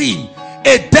the scene,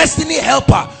 a destiny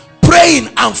helper, praying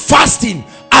and fasting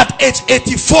at age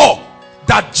 84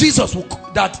 that Jesus will,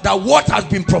 that what has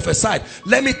been prophesied.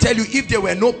 Let me tell you, if there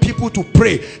were no people to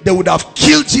pray, they would have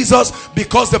killed Jesus,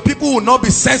 because the people will not be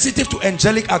sensitive to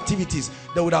angelic activities.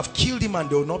 They would have killed him and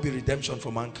there will not be redemption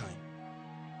for mankind.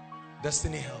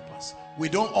 Destiny helpers, we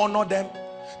don't honor them.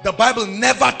 The Bible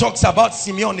never talks about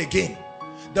Simeon again.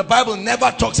 The Bible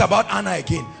never talks about Anna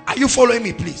again. Are you following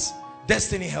me, please?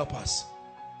 Destiny helpers.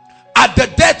 At the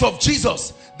death of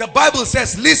Jesus, the Bible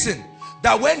says, listen,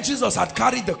 that when Jesus had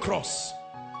carried the cross,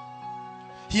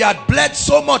 he had bled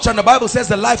so much, and the Bible says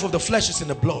the life of the flesh is in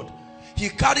the blood. He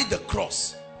carried the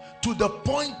cross to the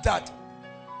point that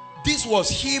this was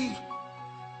him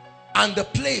and the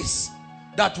place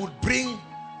that would bring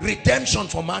redemption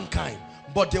for mankind.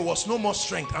 But there was no more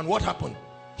strength, and what happened?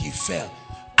 He fell.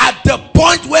 At the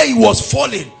point where he was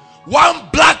falling, one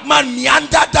black man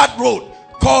meandered that road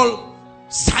called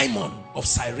Simon of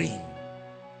Cyrene.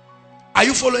 Are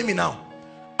you following me now?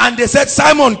 And they said,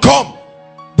 Simon, come.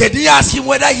 They didn't ask him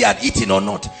whether he had eaten or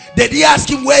not. They didn't ask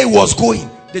him where he was going.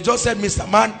 They just said, Mr.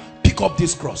 Man, pick up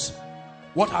this cross.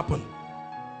 What happened?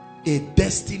 A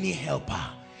destiny helper.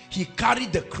 He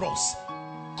carried the cross.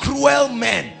 Cruel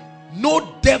men.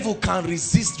 No devil can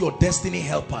resist your destiny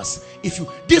helpers.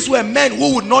 These were men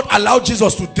who would not allow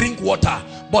Jesus to drink water,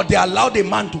 but they allowed a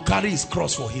man to carry his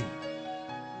cross for him.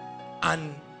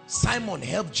 And Simon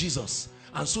helped Jesus,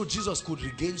 and so Jesus could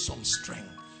regain some strength.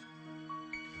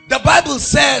 The Bible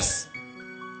says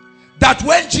that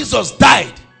when Jesus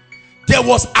died, there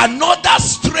was another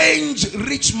strange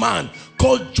rich man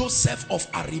called Joseph of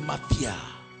Arimathea.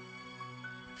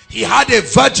 He had a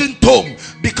virgin tomb,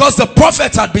 because the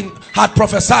prophets had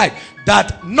prophesied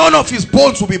that none of his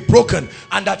bones will be broken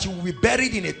and that he will be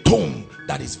buried in a tomb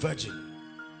that is virgin.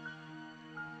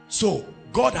 So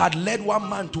God had led one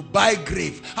man to buy a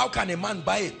grave. How can a man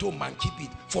buy a tomb and keep it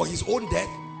for his own death?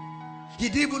 He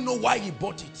didn't even know why he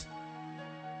bought it.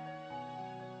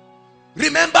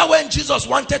 Remember when Jesus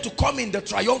wanted to come in the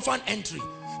triumphant entry,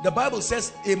 the Bible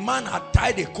says a man had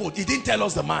tied a coat. He didn't tell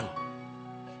us the man.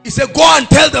 He said, go and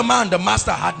tell the man the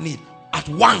master had need. At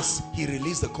once he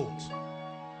released the coat.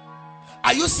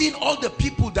 Are you seeing all the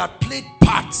people that played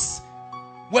parts?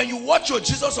 When you watch your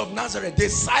Jesus of Nazareth, they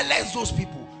silence those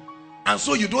people, and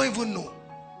so you don't even know.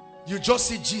 You just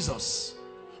see Jesus,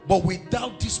 but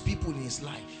without these people in his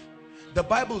life. The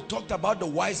Bible talked about the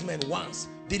wise men once,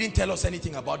 didn't tell us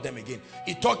anything about them again.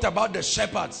 It talked about the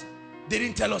shepherds,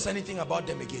 didn't tell us anything about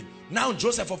them again. Now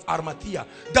Joseph of Arimathea,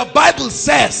 the Bible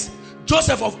says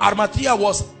Joseph of Arimathea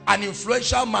was an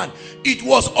influential man. It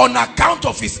was on account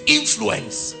of his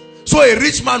influence. So a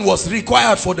rich man was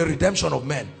required for the redemption of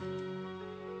men.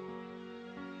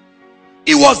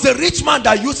 It was the rich man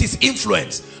that used his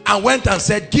influence and went and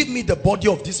said, give me the body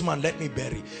of this man, let me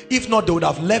bury. If not, they would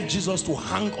have left Jesus to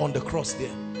hang on the cross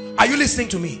there. Are you listening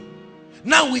to me?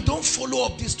 Now we don't follow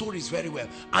up these stories very well.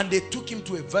 And they took him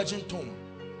to a virgin tomb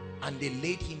and they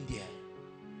laid him there.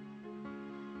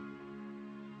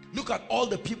 Look at all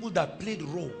the people that played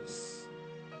roles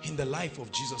in the life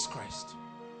of Jesus Christ.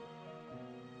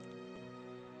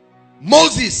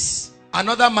 Moses,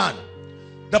 another man.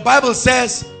 The Bible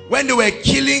says when they were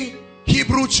killing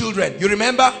Hebrew children, you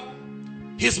remember?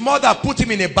 His mother put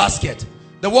him in a basket.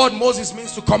 The word Moses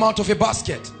means to come out of a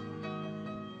basket.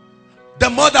 The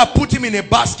mother put him in a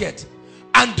basket.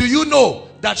 And do you know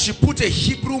that she put a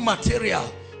Hebrew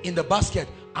material in the basket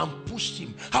and pushed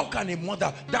him? How can a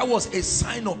mother? That was a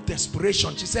sign of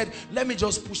desperation. She said, let me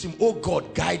just push him. Oh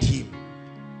God, guide him.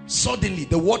 Suddenly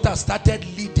the water started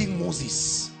leading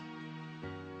Moses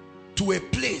to a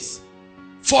place.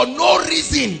 For no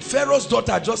reason, Pharaoh's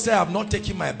daughter just said, I'm not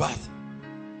taking my bath.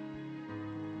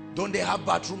 Don't they have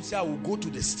bathrooms? Say, I will go to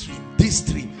the stream, this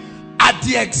stream. At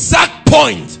the exact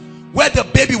point where the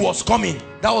baby was coming,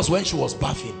 that was when she was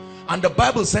bathing. And the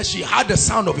Bible says she heard the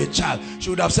sound of a child.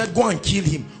 She would have said, go and kill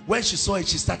him. When she saw it,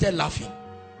 she started laughing.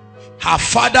 Her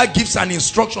father gives an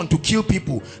instruction to kill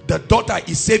people. The daughter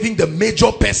is saving the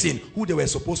major person who they were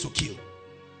supposed to kill.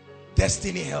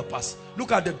 Destiny helpers.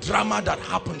 Look at the drama that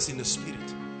happens in the spirit.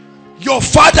 Your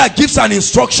father gives an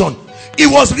instruction. It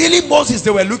was really Moses they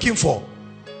were looking for.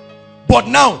 But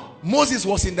now, Moses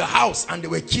was in the house and they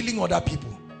were killing other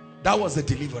people. That was the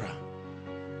deliverer.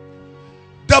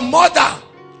 The mother,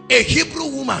 a Hebrew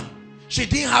woman, she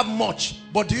didn't have much.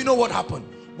 But do you know what happened?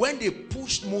 When they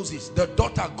pushed Moses, the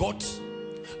daughter got,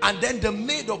 and then the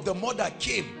maid of the mother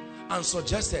came and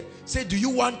suggested, say, do you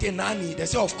want a nanny? They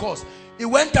said, of course. He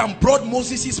went and brought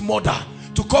Moses' mother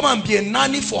to come and be a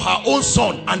nanny for her own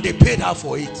son, and they paid her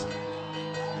for it.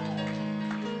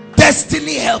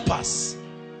 Destiny helpers.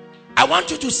 I want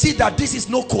you to see that this is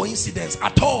no coincidence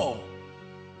at all.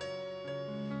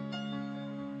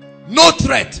 No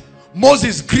threat.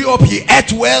 Moses grew up, he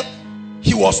ate well,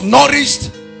 he was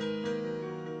nourished.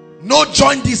 No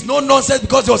join this, no nonsense,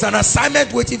 because there was an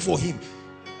assignment waiting for him.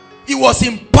 He was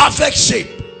in perfect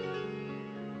shape.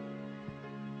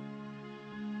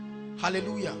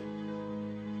 Hallelujah.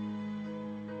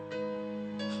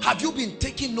 Have you been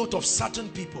taking note of certain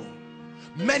people?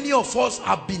 Many of us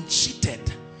have been cheated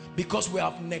because we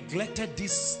have neglected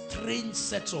these strange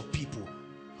sets of people.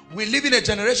 We live in a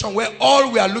generation where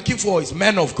all we are looking for is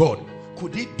men of God.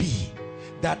 Could it be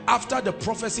that after the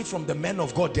prophecy from the men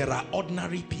of God, there are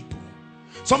ordinary people?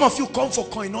 Some of you come for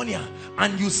koinonia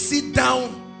and you sit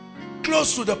down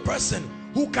close to the person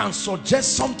who can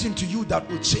suggest something to you that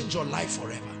will change your life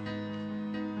forever.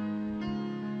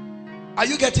 Are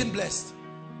you getting blessed?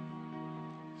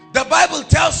 The Bible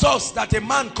tells us that a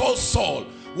man called Saul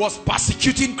was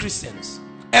persecuting Christians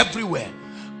everywhere,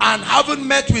 and having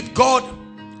met with God,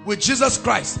 with Jesus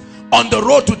Christ, on the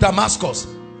road to Damascus,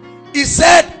 he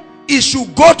said he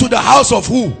should go to the house of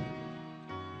who?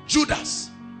 Judas,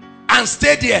 and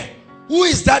stay there. Who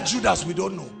is that Judas? We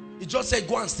don't know. He just said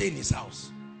go and stay in his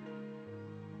house.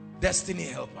 Destiny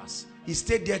helpers. He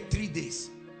stayed there 3 days,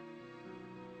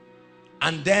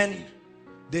 and then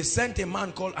they sent a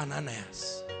man called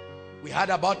Ananias. We heard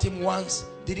about him once,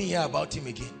 didn't hear about him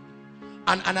again.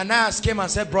 And Ananias came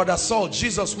and said, Brother Saul,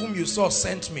 Jesus whom you saw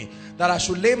sent me, that I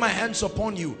should lay my hands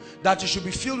upon you, that you should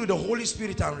be filled with the Holy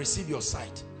Spirit and receive your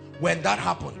sight. When that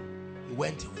happened, he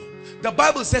went away. The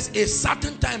Bible says a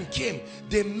certain time came,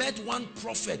 they met one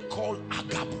prophet called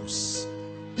Agabus.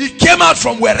 He came out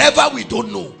from wherever we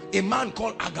don't know. A man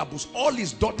called Agabus. All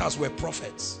his daughters were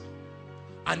prophets.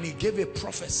 And he gave a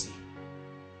prophecy.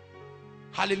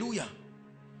 Hallelujah.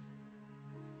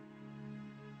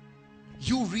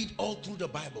 You read all through the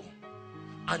Bible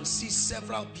and see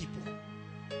several people.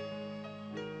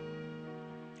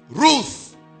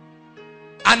 Ruth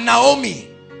and Naomi,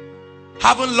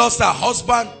 haven't lost her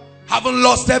husband, haven't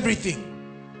lost everything.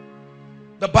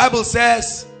 The Bible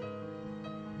says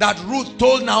that Ruth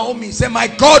told Naomi, say, my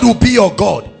God will be your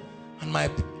God, and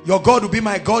your God will be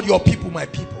my God, your people my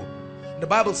people. The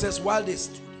Bible says while they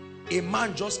stood, a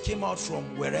man just came out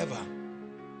from wherever,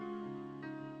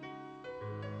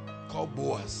 called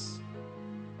Boaz,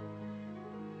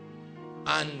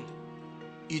 and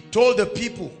he told the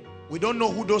people, we don't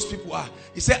know who those people are.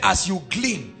 He said, as you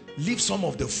glean, leave some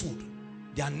of the food.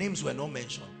 Their names were not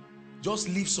mentioned. Just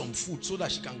leave some food so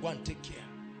that she can go and take care.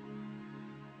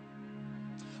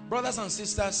 Brothers and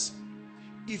sisters,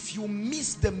 if you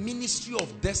miss the ministry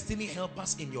of destiny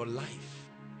helpers in your life,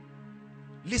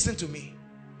 listen to me,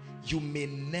 you may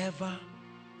never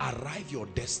arrive your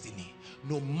destiny,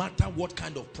 no matter what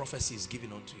kind of prophecy is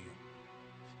given unto you.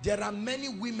 There are many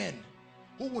women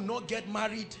who will not get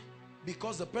married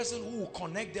because the person who will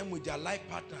connect them with their life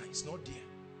partner is not there.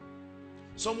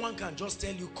 Someone can just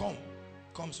tell you, come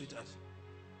sweetheart.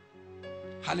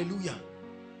 Hallelujah.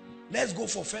 Let's go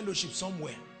for fellowship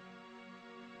somewhere.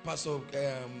 Pastor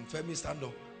Femi, stand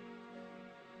up.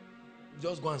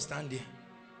 Just go and stand there.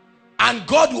 And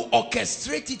God will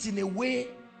orchestrate it in a way.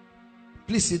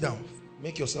 Please sit down.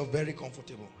 Make yourself very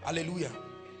comfortable. Hallelujah.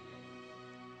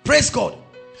 Praise God.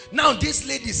 Now this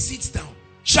lady sits down.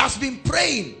 She has been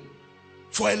praying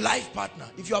for a life partner.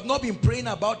 If you have not been praying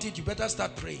about it, you better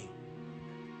start praying.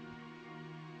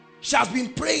 She has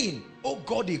been praying. Oh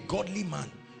God, a godly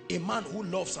man. A man who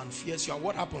loves and fears you. And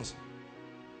what happens?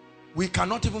 We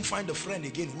cannot even find a friend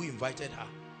again who invited her.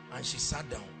 And she sat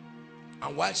down.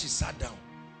 And while she sat down,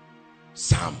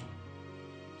 Sam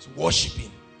is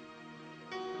worshiping.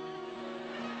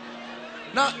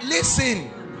 Now listen.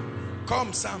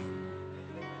 Come, Sam.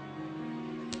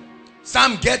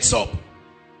 Sam gets up.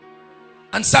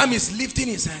 And Sam is lifting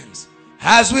his hands.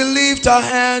 As we lift our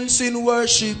hands in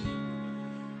worship,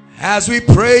 as we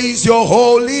praise your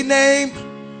holy name,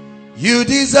 you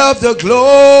deserve the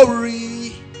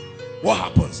glory. What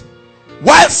happens?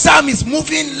 While Sam is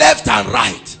moving left and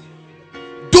right,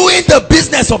 doing the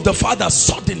business of the Father,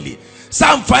 suddenly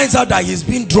Sam finds out that he's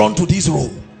been drawn to this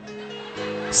row.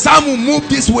 Sam will move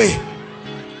this way,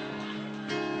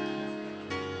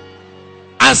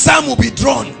 and Sam will be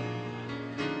drawn.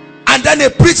 And then a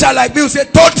preacher like me will say,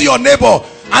 talk to your neighbor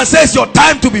and says, your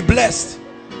time to be blessed.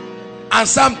 And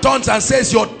Sam turns and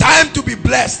says, your time to be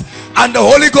blessed. And the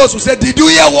Holy Ghost will say, did you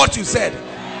hear what you said?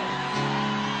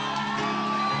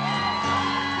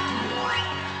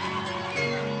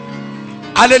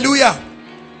 Hallelujah.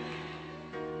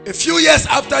 A few years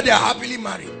after, they are happily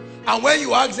married. And when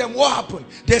you ask them what happened,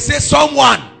 they say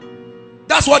someone.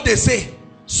 That's what they say.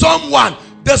 Someone.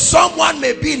 The someone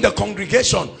may be in the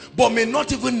congregation, but may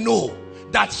not even know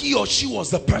that he or she was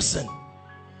the person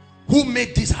who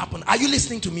made this happen. Are you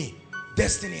listening to me?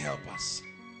 Destiny helpers.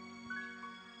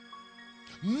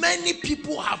 Many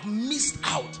people have missed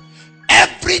out.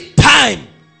 Every time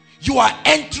you are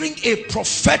entering a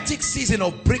prophetic season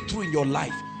of breakthrough in your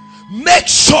life, make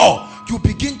sure you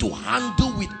begin to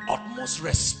handle with utmost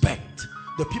respect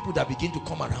the people that begin to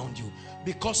come around you,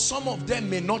 because some of them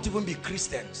may not even be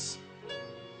Christians.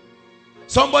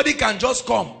 Somebody can just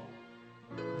come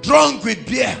drunk with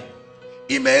beer.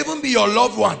 It may even be your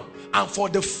loved one, and for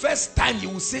the first time you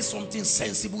will say something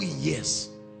sensible in years.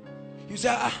 You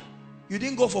say, you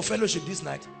didn't go for fellowship this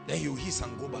night. Then you hiss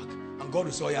and go back, and God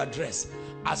will say, your address.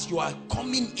 As you are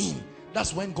coming in,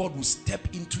 that's when God will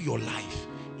step into your life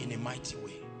in a mighty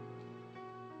way.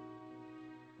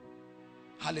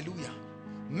 Hallelujah.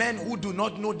 Men who do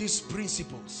not know these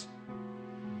principles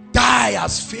die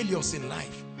as failures in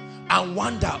life and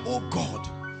wonder, oh God,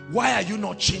 why are you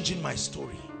not changing my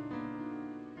story?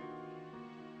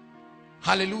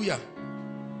 Hallelujah.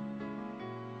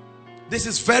 This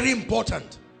is very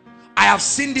important. I have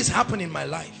seen this happen in my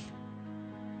life.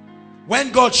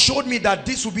 When God showed me that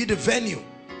this would be the venue,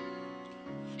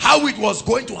 how it was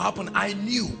going to happen, I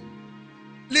knew.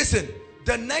 Listen,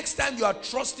 the next time you are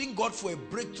trusting God for a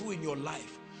breakthrough in your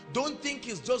life, don't think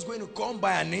He's just going to come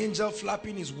by an angel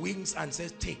flapping his wings and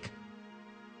says, take.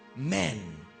 Men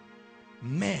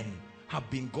have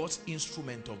been God's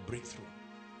instrument of breakthrough.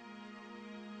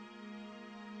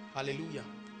 Hallelujah.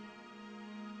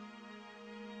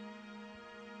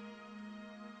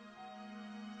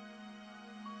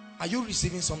 Are you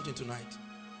receiving something tonight?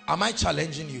 Am I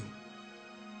challenging you?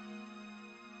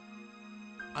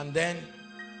 And then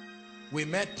we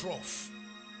met Prof.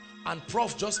 And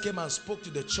Prof just came and spoke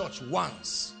to the church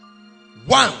once.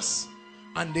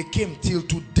 And they came till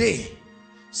today.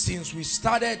 Since we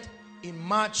started in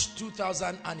March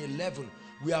 2011,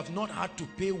 we have not had to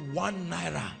pay 1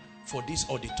 naira for this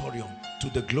auditorium, to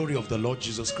the glory of the Lord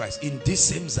Jesus Christ, in this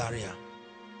same Zaria.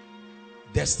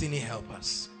 Destiny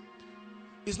helpers.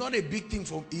 It's not a big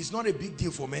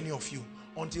deal for many of you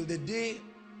until the day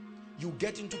you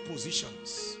get into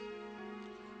positions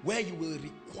where you will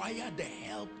require the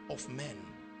help of men.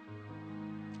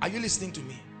 Are you listening to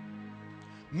me?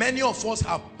 Many of us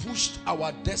have pushed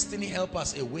our destiny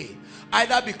helpers away,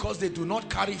 either because they do not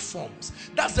carry forms.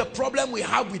 That's the problem we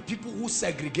have with people who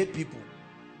segregate people.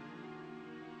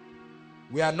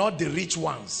 We are not the rich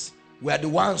ones. We are the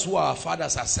ones who our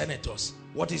fathers are senators.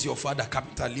 What is your father?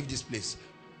 Capital, leave this place.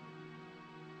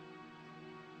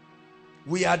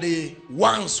 We are the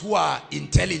ones who are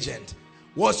intelligent.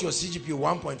 What's your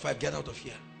CGPA? 1.5. Get out of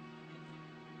here.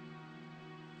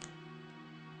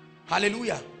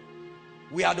 Hallelujah.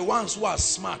 We are the ones who are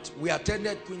smart. We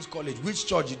attended Queen's College. Which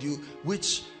church did you,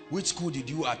 which school did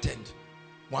you attend?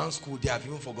 One school, they have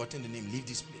even forgotten the name. Leave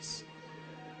this place.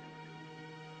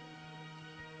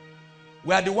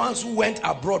 We are the ones who went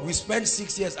abroad. We spent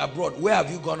 6 years abroad. Where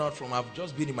have you gone out from? I've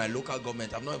just been in my local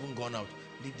government. I've not even gone out.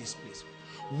 Leave this place.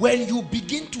 When you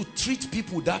begin to treat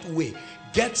people that way,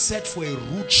 get set for a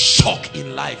rude shock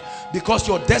in life, because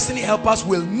your destiny helpers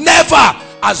will never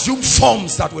assume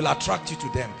forms that will attract you to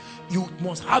them. You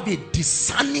must have a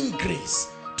discerning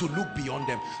grace to look beyond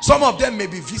them. Some of them may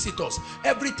be visitors.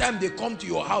 Every time they come to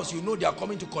your house, you know they are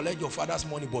coming to collect your father's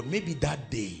money, but maybe that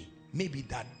day,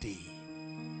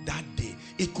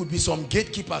 it could be some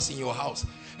gatekeepers in your house.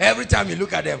 Every time you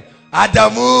look at them,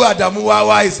 Adamu,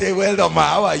 Wawa, you say, well done,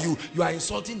 how are you? You are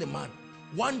insulting the man.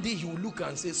 One day he will look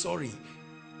and say, sorry,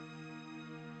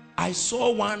 I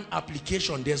saw one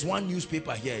application, there's one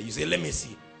newspaper here. You say, let me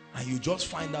see. And you just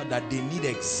find out that they need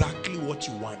exactly what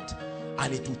you want,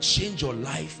 and it will change your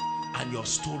life and your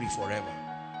story forever.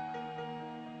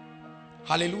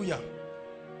 Hallelujah.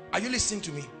 Are you listening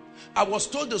to me? I was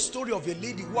told the story of a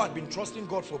lady who had been trusting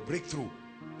God for breakthrough.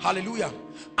 Hallelujah.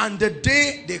 And the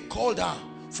day they called her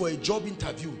for a job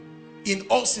interview, in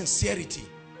all sincerity,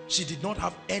 she did not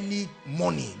have any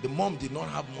money. The mom did not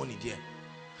have money there.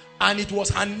 And it was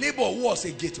her neighbor who was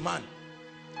a gate man.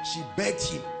 She begged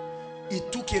him.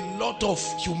 It took a lot of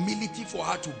humility for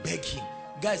her to beg him.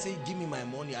 Guy said, give me my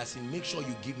money. I said, make sure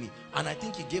you give me. And I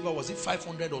think he gave her, was it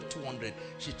 500 or 200?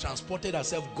 She transported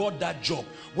herself, got that job.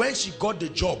 When she got the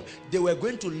job, they were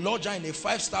going to lodge her in a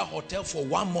 5-star hotel for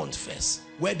 1 month first,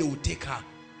 where they would take her.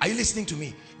 Are you listening to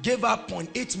me? Gave her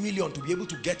 0.8 million to be able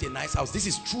to get a nice house. This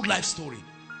is true life story.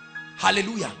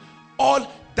 Hallelujah.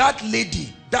 All that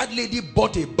lady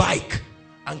bought a bike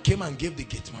and came and gave the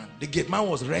gate man. The gate man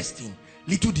was resting.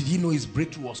 Little did he know his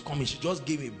breakthrough was coming. She just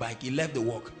gave him a bike. He left the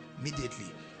work immediately.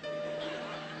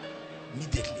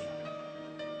 Immediately.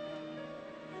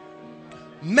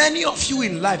 Many of you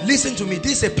in life, listen to me,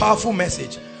 this is a powerful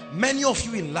message. Many of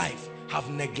you in life have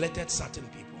neglected certain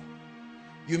people.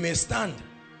 You may stand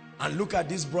and look at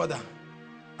this brother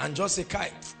and just say,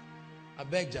 Kai, I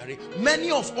beg Jerry.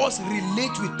 Many of us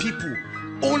relate with people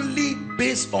only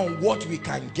based on what we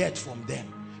can get from them.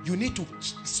 You need to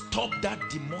stop that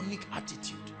demonic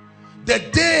attitude. The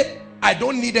day I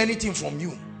don't need anything from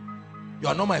you, you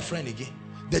are not my friend again.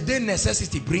 The day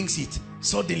necessity brings it,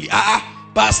 suddenly,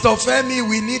 Pastor Femi,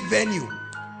 we need venue.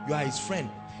 You are his friend.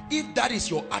 If that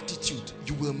is your attitude,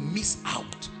 you will miss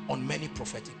out on many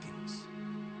prophetic things.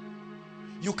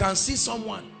 You can see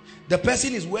someone, the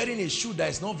person is wearing a shoe that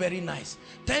is not very nice.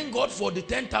 Thank God for the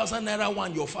 10,000 naira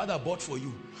one your father bought for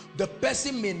you. The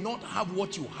person may not have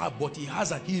what you have, but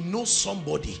he knows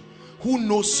somebody who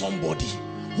knows somebody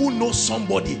who knows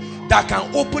somebody that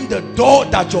can open the door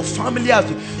that your family has.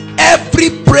 Every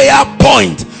prayer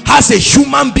point has a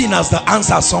human being as the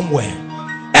answer somewhere.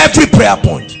 Every prayer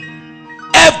point.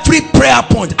 Every prayer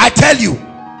point. I tell you,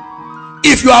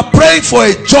 if you are praying for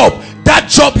a job, that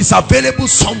job is available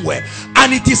somewhere,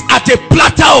 and it is at a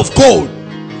platter of gold.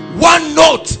 One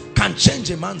note can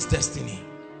change a man's destiny.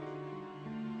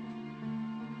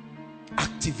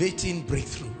 Activating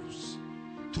breakthroughs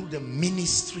through the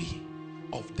ministry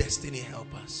of destiny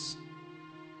helpers.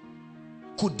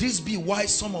 Could this be why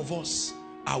some of us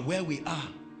are where we are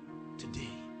today?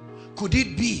 Could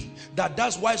it be that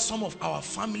that's why some of our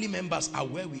family members are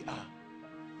where we are?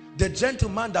 The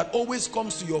gentleman that always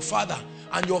comes to your father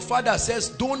and your father says,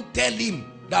 don't tell him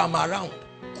that I'm around.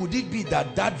 Could it be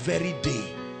that that very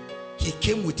day he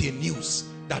came with a news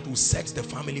that will set the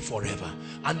family forever,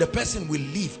 and the person will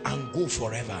live and go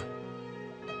forever?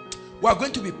 We are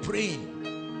going to be praying.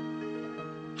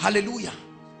 Hallelujah.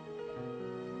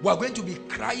 We are going to be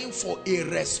crying for a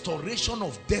restoration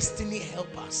of destiny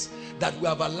helpers that we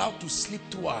have allowed to slip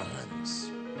through our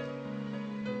hands.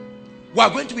 We are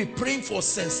going to be praying for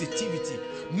sensitivity.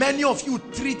 Many of you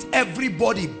treat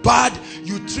everybody bad.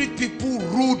 You treat people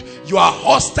rude. You are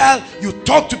hostile. You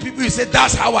talk to people. You say,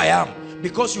 that's how I am.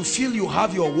 Because you feel you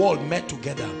have your world met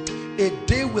together. A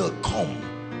day will come.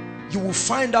 You will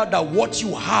find out that what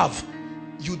you have,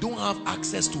 you don't have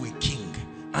access to a king.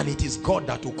 And it is God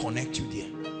that will connect you there.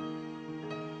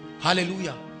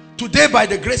 Hallelujah. Today, by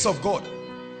the grace of God,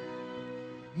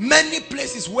 many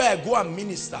places where I go and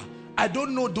minister, I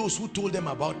don't know those who told them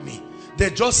about me. They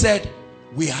just said,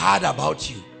 we heard about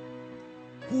you.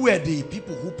 Who were the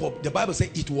people who popped? The Bible says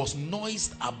it was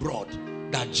noised abroad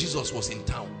that Jesus was in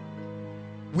town.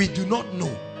 We do not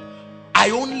know. I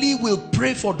only will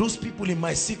pray for those people in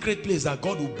my secret place that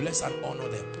God will bless and honor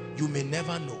them. You may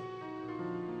never know.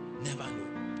 Never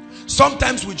know.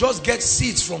 Sometimes we just get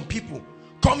seeds from people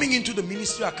coming into the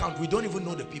ministry account. We don't even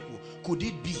know the people. Could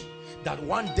it be that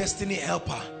one destiny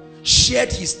helper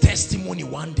shared his testimony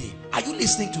one day? Are you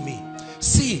listening to me?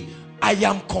 See, I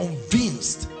am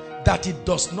convinced that it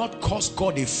does not cost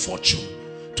God a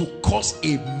fortune to cause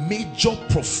a major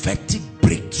prophetic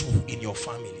breakthrough in your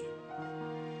family.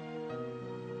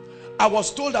 I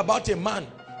was told about a man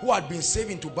who had been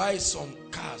saving to buy some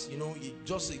cars, you know,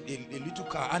 just a little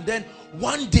car. And then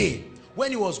one day,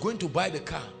 when he was going to buy the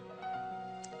car,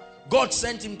 God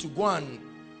sent him to go and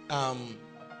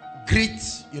greet,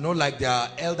 you know, like their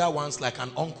elder ones, like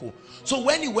an uncle. So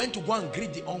when he went to go and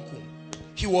greet the uncle,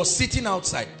 he was sitting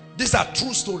outside. These are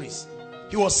true stories.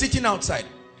 He was sitting outside.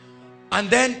 And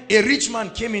then a rich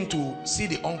man came in to see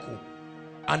the uncle.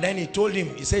 And then he told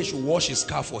him, he said he should wash his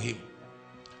car for him.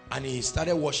 And he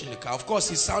started washing the car. Of course,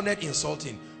 he sounded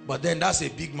insulting, but then that's a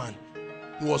big man.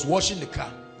 He was washing the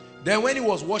car. Then when he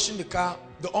was washing the car,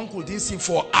 the uncle didn't see him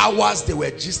for hours. They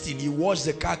were gisting. He washed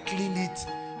the car, cleaned it,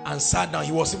 and sat down.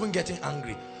 He was even getting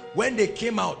angry. When they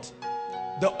came out,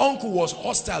 the uncle was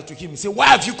hostile to him. He said, why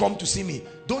have you come to see me?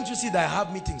 Don't you see that I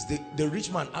have meetings? The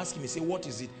rich man asked him, he said, what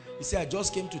is it? He said, I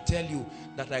just came to tell you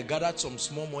that I gathered some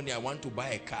small money. I want to buy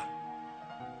a car.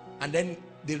 And then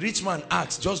the rich man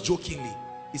asked, just jokingly,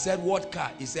 he said, what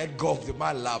car? He said, golf. The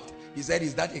man laughed. He said,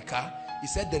 is that a car? He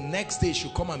said, the next day you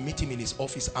should come and meet him in his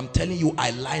office. I'm telling you,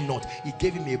 I lie not. He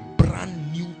gave him a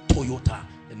brand new Toyota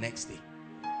the next day.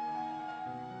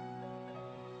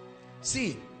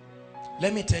 See,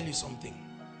 let me tell you something.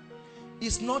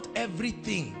 It's not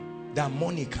everything that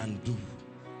money can do.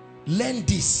 Learn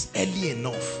this early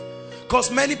enough.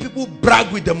 Because many people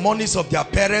brag with the monies of their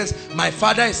parents. My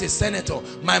father is a senator.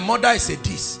 My mother is a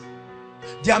this.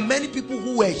 There are many people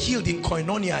who were healed in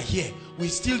koinonia here. We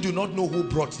still do not know who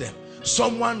brought them.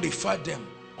 Someone referred them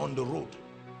on the road,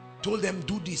 told them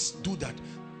do this, do that,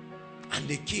 and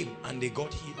they came and they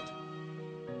got healed.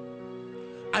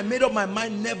 I made up my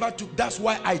mind never to. That's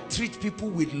why I treat people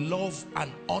with love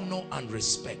and honor and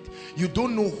respect. You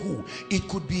don't know who. It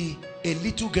could be a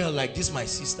little girl like this, my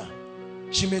sister.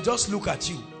 She may just look at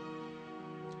you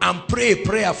and pray a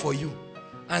prayer for you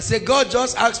and say, God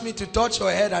just asked me to touch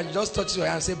your head, and you just touch your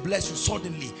head and say, bless you.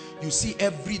 Suddenly you see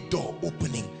every door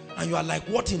opening and you are like,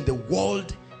 what in the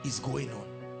world is going on?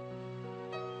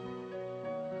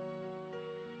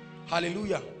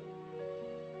 Hallelujah.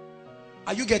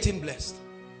 Are you getting blessed?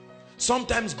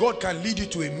 Sometimes God can lead you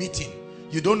to a meeting.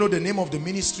 You don't know the name of the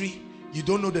ministry. You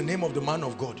don't know the name of the man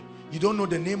of God. You don't know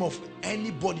the name of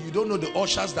anybody. You don't know the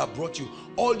ushers that brought you.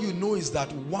 All you know is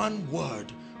that one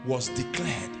word was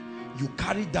declared. You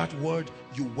carried that word.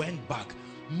 You went back.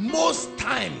 Most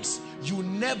times, you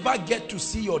never get to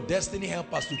see your destiny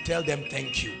helpers to tell them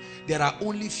thank you. There are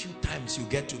only few times you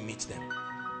get to meet them.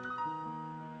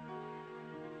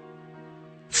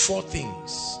 4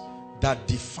 things that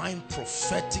define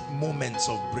prophetic moments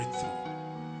of breakthrough.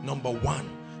 Number 1,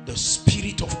 the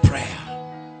spirit of prayer.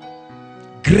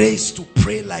 Grace to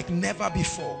pray like never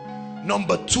before.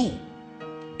 Number 2,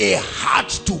 a heart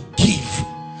to give.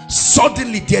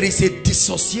 Suddenly there is a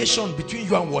dissociation between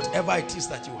you and whatever it is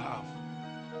that you have.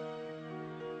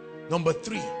 Number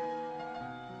 3,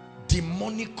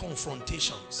 demonic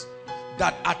confrontations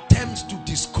that attempts to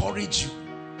discourage you.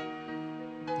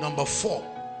 Number 4,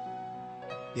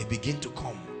 they begin to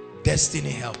come. Destiny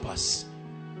helpers.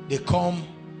 They come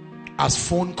as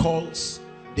phone calls.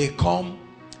 They come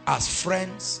as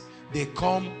friends. They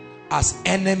come as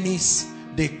enemies.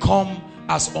 They come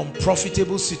as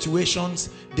unprofitable situations.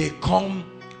 They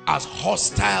come as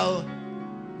hostile,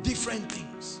 different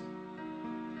things.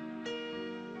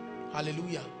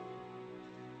 Hallelujah.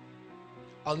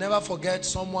 I'll never forget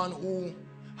someone who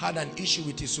had an issue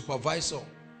with his supervisor.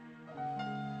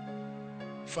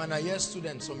 Final year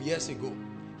student some years ago.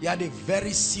 He had a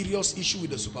very serious issue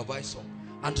with the supervisor,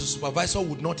 and the supervisor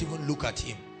would not even look at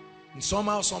him. And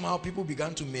somehow people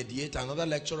began to mediate. Another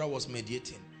lecturer was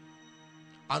mediating,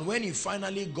 and when he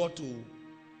finally got to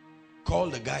call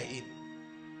the guy in,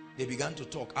 they began to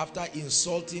talk. After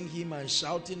insulting him and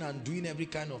shouting and doing every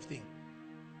kind of thing,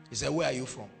 he said, where are you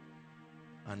from?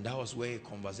 And that was where a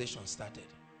conversation started,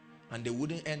 and they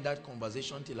wouldn't end that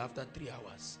conversation till after 3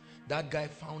 hours. That guy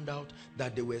found out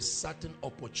that there were certain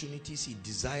opportunities he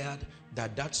desired,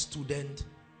 that student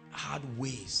had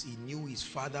ways. He knew his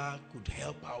father could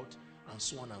help out, and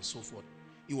so on and so forth.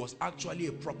 It was actually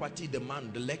a property the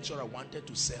lecturer wanted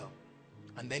to sell.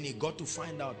 And then he got to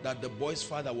find out that the boy's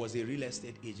father was a real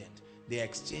estate agent. They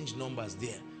exchanged numbers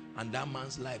there, and that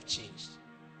man's life changed.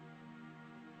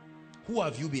 Who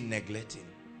have you been neglecting?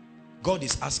 God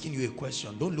is asking you a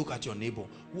question. Don't look at your neighbor.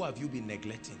 Who have you been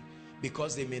neglecting?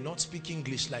 Because they may not speak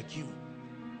English like you.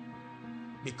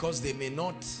 Because they are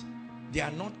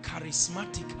not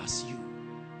charismatic as you.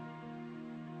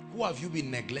 Who have you been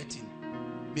neglecting?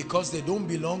 Because they don't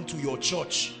belong to your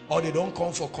church, or they don't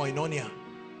come for koinonia,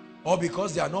 or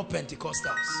because they are not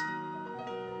Pentecostals.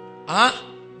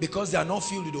 Because they are not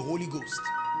filled with the Holy Ghost.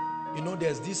 You know,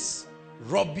 there's this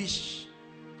rubbish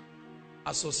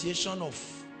association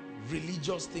of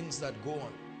religious things that go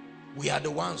on. We are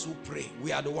the ones who pray.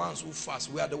 We are the ones who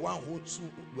fast. We are the ones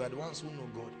who know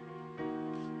God.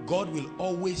 God will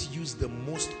always use the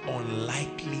most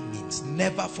unlikely means.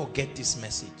 Never forget this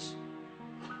message.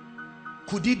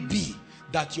 Could it be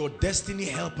that your destiny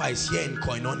helper is here in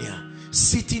koinonia,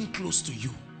 sitting close to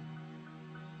you?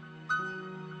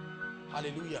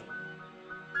 Hallelujah.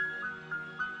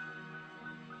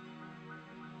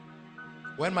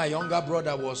 When my younger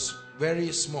brother was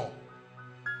very small,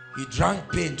 he drank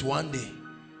paint one day,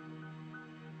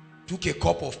 took a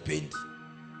cup of paint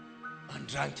and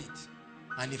drank it,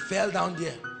 and he fell down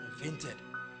there and fainted.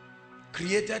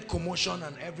 Created commotion,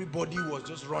 and everybody was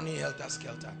just running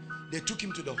helter-skelter. They took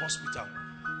him to the hospital,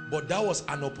 but that was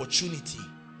an opportunity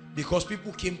because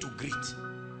people came to greet.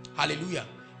 Hallelujah.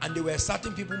 And there were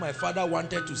certain people my father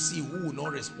wanted to see who would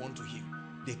not respond to him.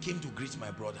 They came to greet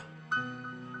my brother,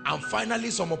 and finally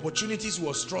some opportunities he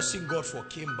was trusting God for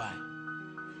came by.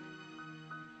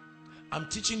 I'm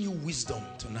teaching you wisdom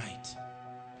tonight.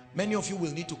 Many of you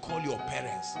will need to call your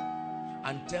parents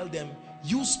and tell them,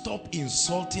 you stop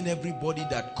insulting everybody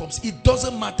that comes. It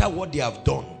doesn't matter what they have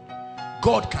done.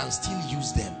 God can still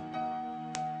use them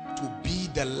to be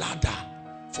the ladder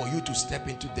for you to step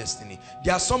into destiny.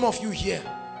 There are some of you here.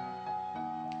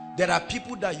 There are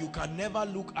people that you can never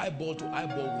look eyeball to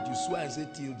eyeball with. You swear and say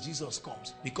till Jesus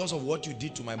comes, because of what you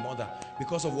did to my mother,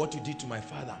 because of what you did to my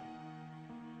father.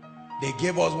 They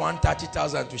gave us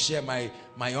 130,000 to share. My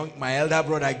elder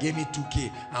brother gave me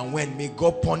 2K. And when may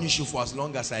God punish you for as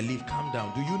long as I live. Calm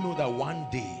down. Do you know that one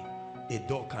day a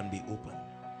door can be opened?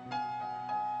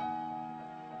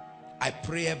 I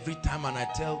pray every time and I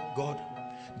tell God,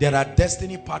 there are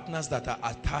destiny partners that are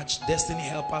attached, destiny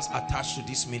helpers attached to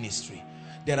this ministry.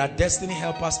 There are destiny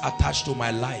helpers attached to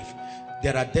my life.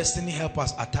 There are destiny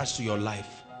helpers attached to your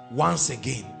life. Once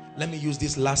again, let me use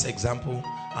this last example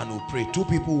and we'll pray. 2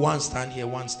 people, one stand here,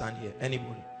 one stand here.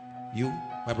 Anybody? You,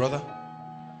 my brother?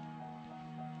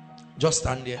 Just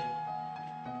stand there.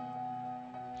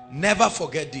 Never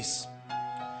forget this.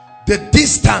 The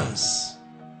distance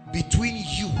between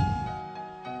you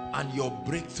and your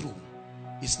breakthrough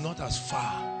is not as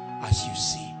far as you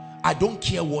see. I don't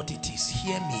care what it is.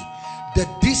 Hear me. The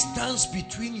distance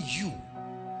between you,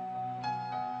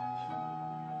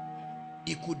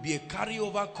 it could be a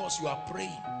carryover cause you are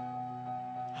praying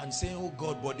and saying, oh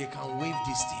God, but they can waive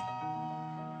this thing.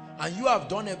 And you have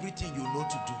done everything you know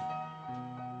to do.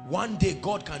 One day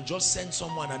God can just send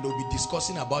someone and they'll be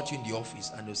discussing about you in the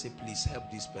office and they'll say, please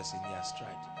help this person, he has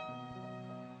tried.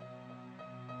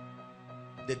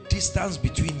 The distance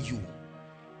between you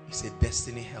is a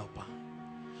destiny helper.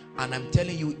 And I'm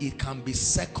telling you, it can be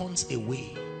seconds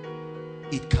away.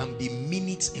 It can be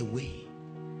minutes away.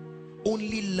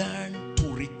 Only learn to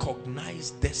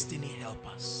recognize destiny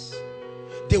helpers.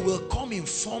 They will come in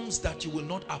forms that you will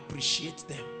not appreciate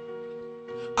them.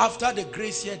 After the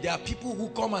grace here, there are people who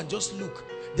come and just look.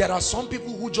 There are some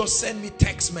people who just send me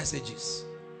text messages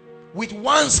with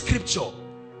one scripture.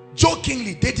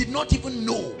 Jokingly, they did not even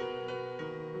know.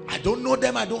 I don't know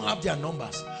them, I don't have their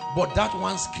numbers. But that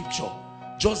one scripture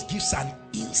just gives an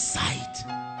insight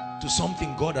to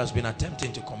something God has been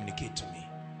attempting to communicate to me.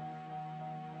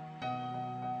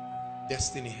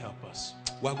 Destiny helpers.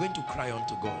 We are going to cry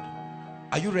unto God.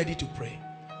 Are you ready to pray?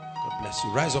 God bless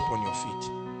you. Rise up on your feet.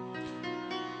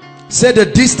 Say the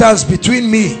distance between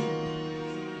me.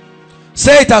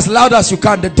 Say it as loud as you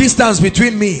can. The distance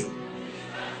between me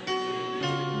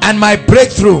and my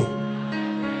breakthrough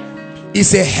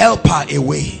is a helper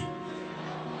away.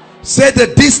 Say the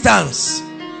distance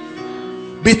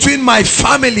between my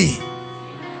family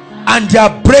and their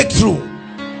breakthrough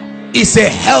is a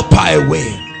helper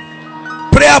away.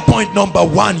 Prayer point number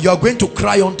 1, you are going to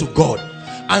cry unto God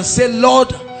and say,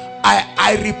 Lord,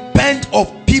 I repent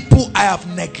of people I have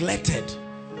neglected.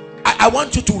 I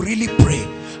want you to really pray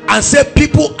and say,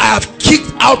 people I have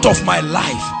kicked out of my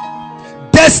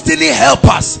life, destiny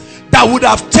helpers that would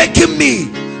have taken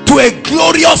me to a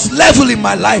glorious level in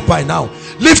my life by now.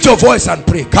 Lift your voice and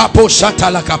pray.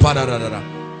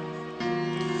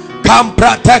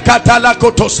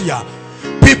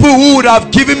 People who would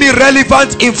have given me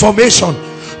relevant information,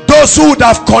 those who would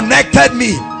have connected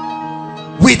me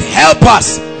with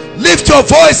helpers. Lift your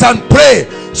voice and pray.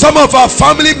 Some of our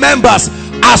family members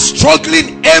are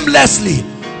struggling aimlessly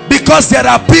because there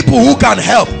are people who can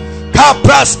help.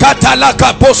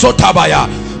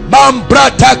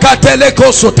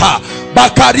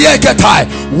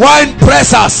 Wine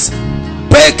pressers,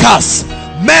 bakers,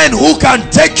 men who can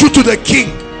take you to the king.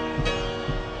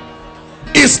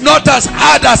 It's not as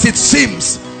hard as it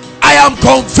seems. I am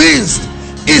convinced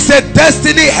it's a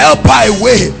destiny helper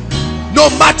away. No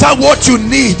matter what you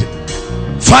need,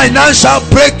 financial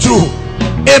breakthrough,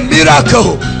 a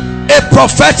miracle, a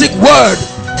prophetic word,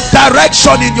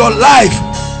 direction in your life.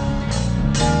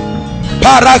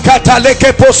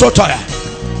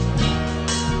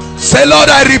 Say, Lord,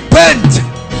 I repent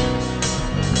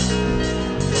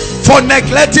for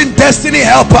neglecting destiny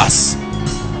helpers.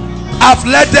 I've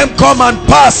let them come and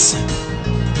pass.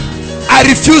 I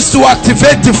refuse to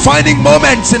activate defining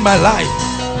moments in my life.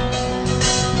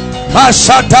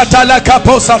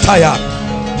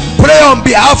 Pray on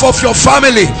behalf of your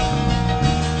family.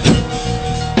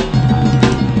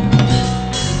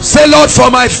 Say, Lord, for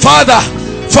my father,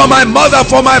 for my mother,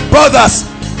 for my brothers,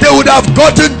 they would have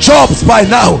gotten jobs by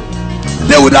now.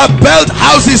 They would have built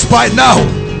houses by now.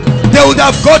 They would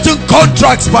have gotten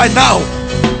contracts by now.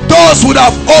 Doors would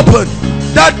have opened.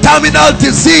 That terminal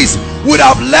disease would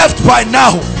have left by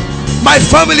now. My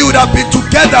family would have been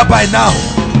together by now.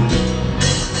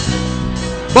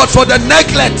 But for the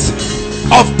neglect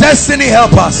of destiny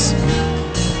helpers.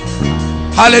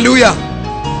 Hallelujah.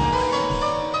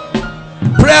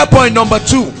 Prayer point number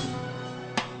 2.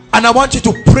 And I want you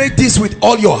to pray this with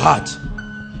all your heart.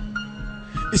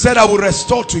 He said, I will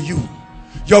restore to you.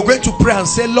 You're going to pray and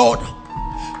say, Lord,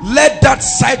 let that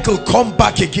cycle come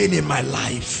back again in my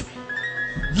life.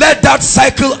 Let that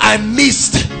cycle I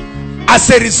missed as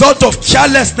a result of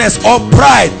carelessness or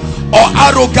pride or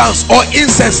arrogance or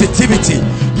insensitivity.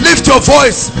 Lift your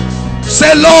voice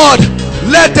Say, Lord,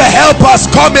 let the helpers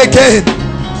come again.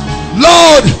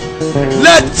 Lord,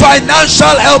 let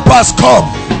financial helpers come.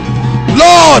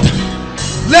 Lord,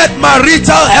 let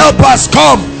marital helpers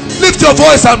come. Lift your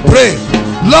voice and pray.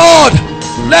 Lord,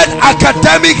 let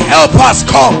academic helpers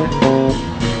come.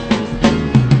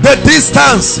 The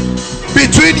distance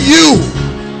between you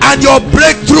and your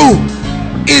breakthrough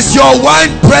is your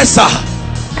wine presser,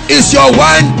 is your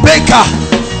wine baker.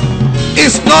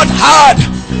 It's not hard.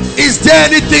 Is there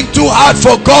anything too hard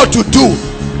for God to do?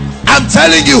 I'm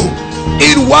telling you,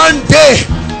 in one day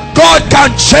God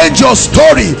can change your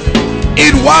story.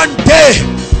 In one day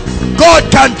God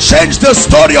can change the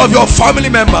story of your family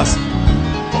members.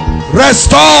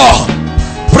 Restore,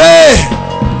 pray,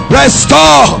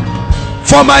 restore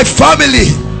for my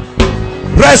family.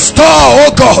 Restore,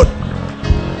 oh God,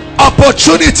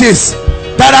 opportunities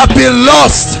that have been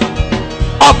lost.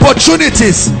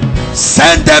 Opportunities,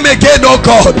 send them again, oh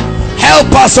God.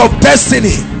 Helpers of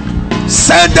destiny,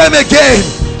 send them again.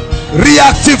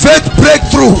 Reactivate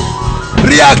breakthrough,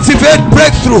 reactivate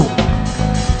breakthrough.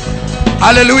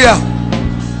 Hallelujah.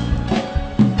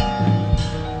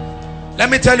 Let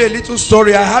me tell you a little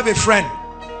story. I have a friend.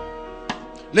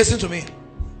 Listen to me.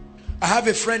 I have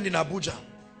a friend in Abuja.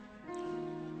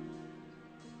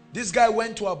 This guy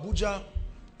went to Abuja,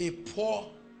 a poor,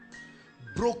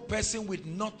 broke person with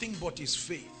nothing but his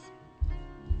faith.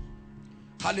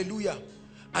 Hallelujah.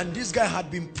 And this guy had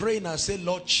been praying and said,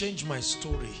 Lord, change my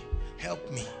story.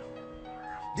 Help me.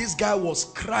 This guy was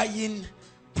crying,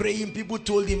 praying. People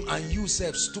told him, and you,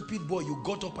 self, stupid boy, you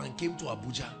got up and came to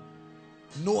Abuja.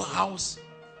 No house,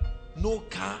 no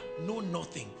car, no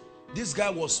nothing. This guy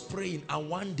was praying, and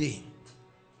one day,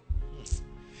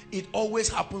 it always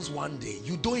happens one day.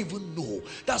 You don't even know.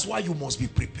 That's why you must be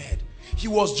prepared. He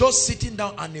was just sitting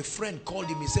down and a friend called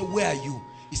him. He said, where are you?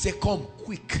 He said, come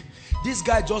quick. This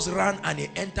guy just ran and he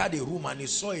entered the room and he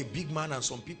saw a big man and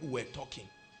some people were talking.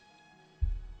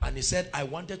 And he said, I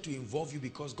wanted to involve you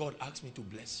because God asked me to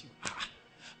bless you.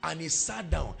 And he sat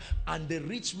down, and the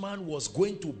rich man was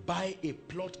going to buy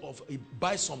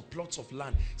buy some plots of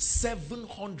land.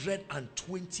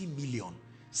 720 million.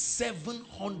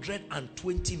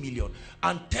 720 million,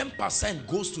 and 10%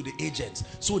 goes to the agents.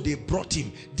 So they brought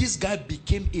him. This guy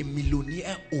became a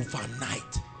millionaire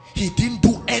overnight. He didn't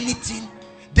do anything.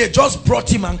 They just brought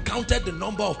him and counted the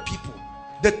number of people.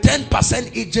 The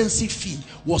 10% agency fee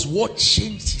was what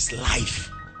changed his life.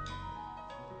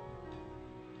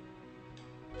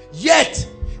 Yet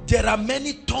there are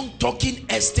many tongue-talking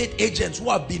estate agents who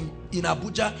have been in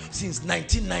Abuja since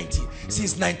 1990,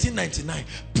 since 1999,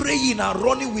 praying and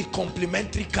running with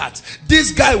complimentary cards.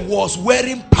 This guy was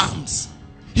wearing palms.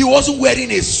 He wasn't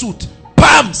wearing a suit.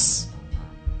 Palms.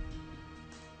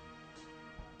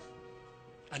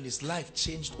 And his life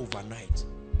changed overnight.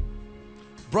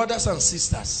 Brothers and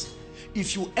sisters,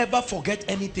 if you ever forget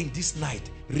anything this night,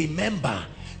 remember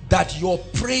that your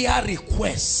prayer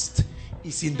request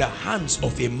is in the hands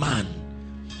of a man.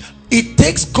 It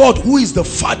takes God, who is the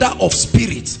Father of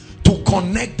spirits, to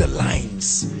connect the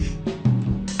lines.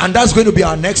 And that's going to be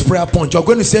our next prayer point. You're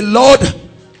going to say, Lord,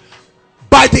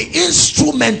 by the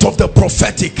instrument of the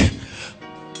prophetic,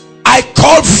 I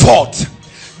call forth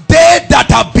they that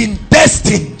have been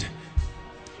destined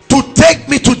to take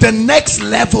me to the next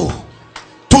level,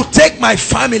 to take my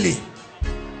family.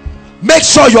 Make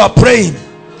sure you are praying.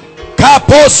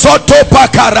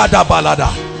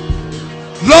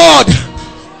 Lord,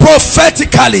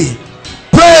 prophetically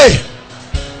pray.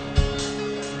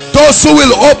 Those who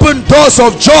will open doors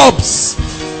of jobs,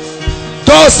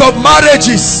 doors of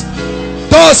marriages,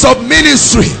 doors of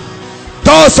ministry,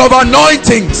 doors of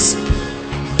anointings,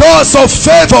 doors of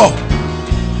favor,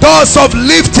 doors of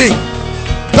lifting,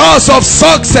 doors of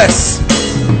success,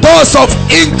 doors of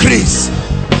increase,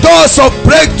 doors of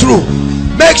breakthrough.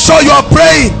 Make sure you are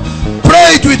praying.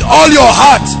 Pray it with all your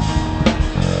heart.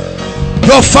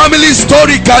 Your family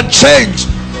story can change.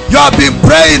 You have been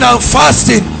praying and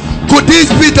fasting. Could this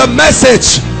be the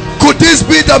message? Could this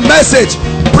be the message?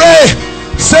 Pray.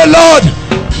 Say, Lord,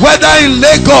 whether in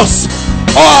Lagos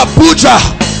or Abuja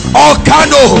or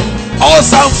Kano or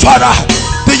Zamfara,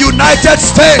 the United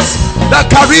States, the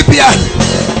Caribbean,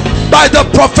 by the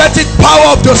prophetic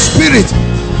power of the Spirit,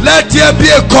 let there be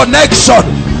a connection.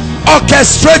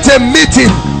 Orchestrate a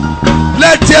meeting.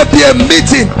 Let there be a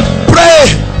meeting. Pray.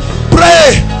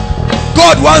 Pray.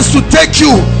 God wants to take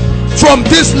you from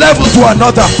this level to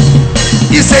another.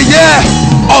 It's a year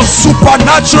of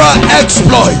supernatural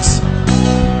exploits.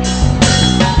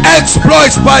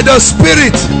 Exploits by the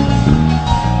Spirit.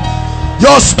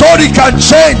 Your story can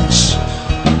change.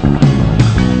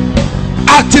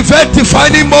 Activate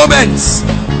defining moments.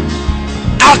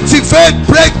 activate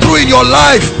breakthrough in your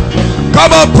life.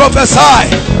 Come on, prophesy.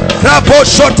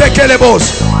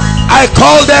 I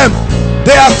call them.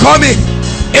 They are coming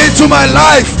into my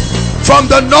life from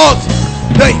the north,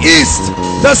 the east,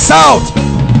 the south.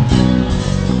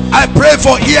 I pray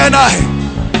for E&I.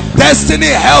 Destiny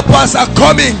helpers are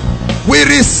coming. We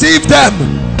receive them.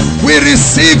 We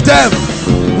receive them.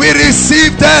 We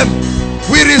receive them.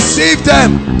 We receive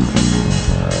them.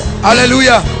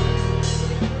 Hallelujah.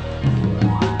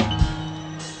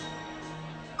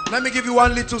 Let me give you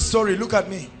one little story. Look at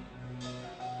me.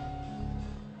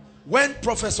 When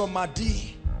Professor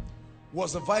Mahdi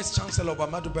was the vice chancellor of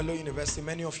Ahmadu Bello University,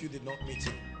 many of you did not meet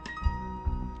him.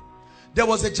 There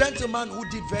was a gentleman who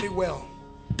did very well,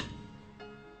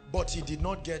 but he did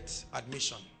not get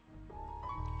admission.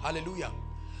 Hallelujah.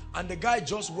 And the guy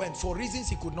just went, for reasons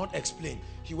he could not explain,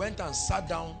 he went and sat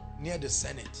down near the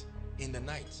Senate in the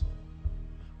night.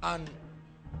 And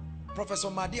Professor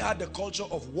Mahdi had the culture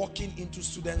of walking into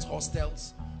students'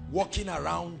 hostels, walking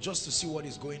around just to see what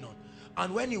is going on.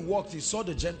 And when he walked, he saw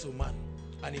the gentleman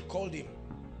and he called him.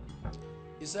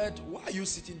 He said, "Why are you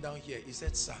sitting down here?" He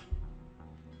said, "Sir,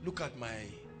 look at my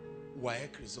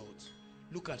WAEC result.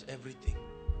 Look at everything.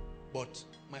 But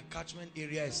my catchment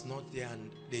area is not there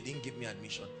and they didn't give me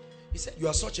admission." He said, "You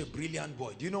are such a brilliant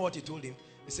boy." Do you know what he told him?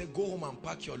 He said, "Go home and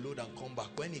pack your load and come back."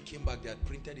 When he came back, they had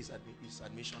printed his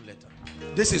admission letter.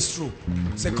 This is true.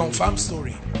 It's a confirmed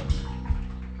story.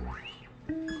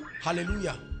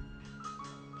 Hallelujah.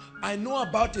 I know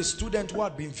about a student who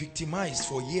had been victimized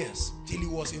for years till he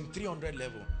was in 300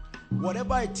 level.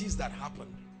 Whatever it is that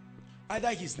happened,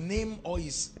 either his name or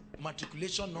his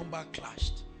matriculation number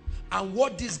clashed. And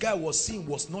what this guy was seeing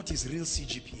was not his real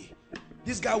CGPA.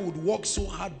 This guy would work so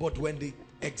hard, but when the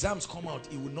exams come out,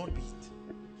 he would not beat it.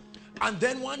 And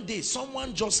then one day,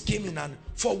 someone just came in and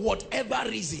for whatever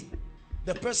reason,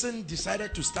 the person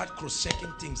decided to start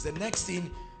cross-checking things. The next thing,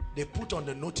 they put on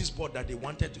the notice board that they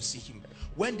wanted to see him.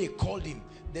 When they called him,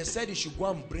 they said he should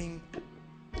go and bring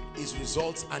his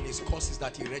results and his courses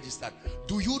that he registered.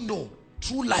 Do you know,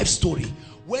 true life story,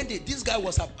 when this guy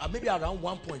was maybe around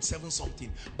 1.7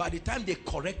 something, by the time they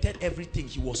corrected everything,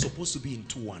 he was supposed to be in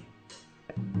 2-1.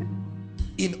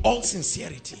 In all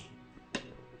sincerity,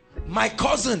 my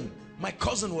cousin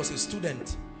was a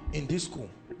student in this school.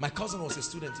 My cousin was a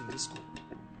student in this school.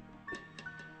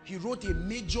 He wrote a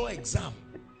major exam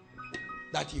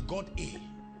that he got A.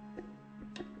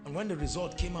 And when the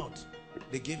result came out,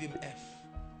 they gave him F.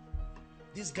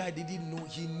 This guy didn't know.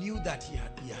 He knew that he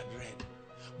had read.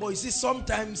 But you see,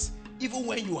 sometimes, even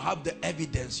when you have the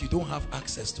evidence, you don't have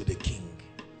access to the king.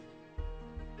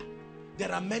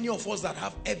 There are many of us that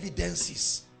have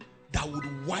evidences that would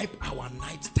wipe our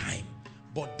night time,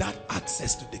 but that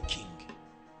access to the king.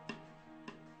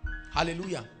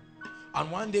 Hallelujah. And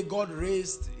one day God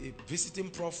raised a visiting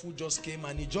prof who just came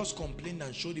and he just complained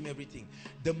and showed him everything.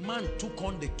 The man took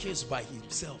on the case by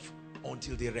himself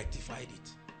until they rectified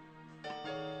it.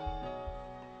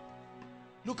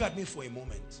 Look at me for a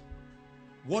moment.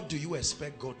 What do you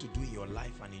expect God to do in your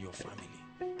life and in your family?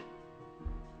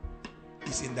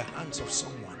 It's in the hands of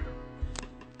someone.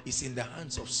 It's in the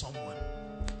hands of someone.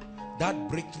 That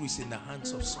breakthrough is in the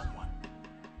hands of someone.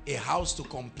 A house to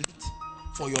complete,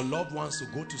 for your loved ones to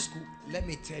go to school. Let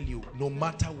me tell you, no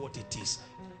matter what it is,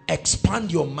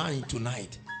 expand your mind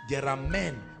tonight. There are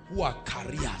men who are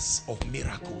carriers of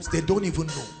miracles. They don't even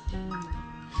know.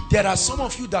 There are some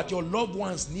of you that your loved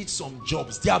ones need some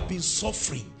jobs. They have been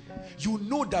suffering. You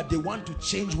know that they want to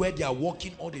change where they are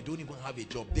working, or they don't even have a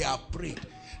job. They are prayed.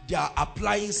 They are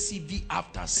applying CV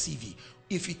after CV.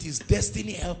 If it is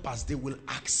destiny helpers, they will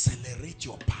accelerate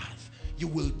your path. You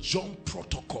will jump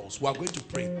protocols. We are going to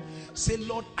pray. Say,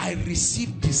 "Lord, I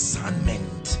receive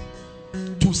discernment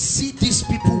to see these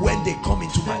people when they come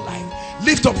into my life."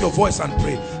 Lift up your voice and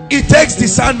pray. It takes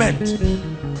discernment.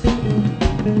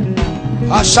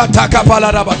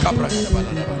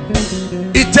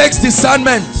 It takes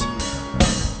discernment.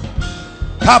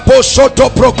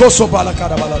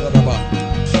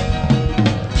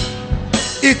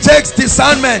 It takes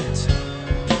discernment.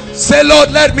 Say,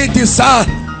 "Lord, let me discern.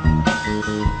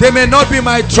 They may not be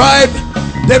my tribe.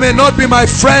 They may not be my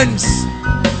friends.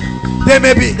 They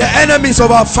may be the enemies of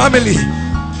our family.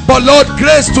 But Lord,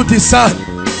 grace to discern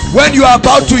when you are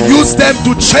about to use them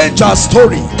to change our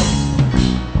story."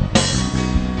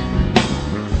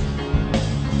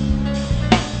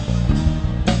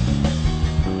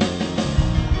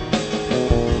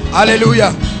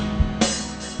 Hallelujah.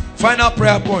 Final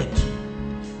prayer point.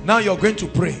 Now you're going to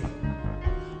pray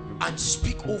and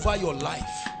speak over your life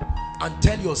and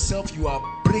tell yourself you are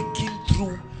breaking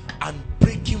through and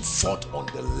breaking forth on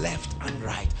the left and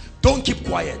right. Don't keep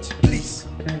quiet, please.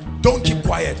 Don't keep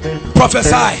quiet.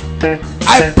 Prophesy.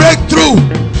 I break through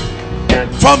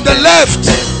from the left,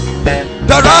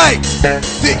 the right,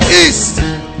 the east,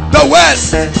 the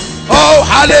west. Oh,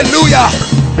 hallelujah.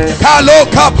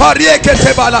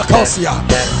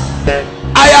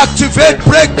 I activate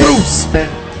breakthroughs.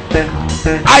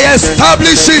 I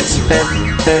establish it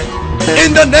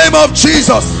in the name of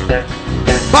Jesus.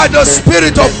 By the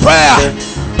spirit of prayer,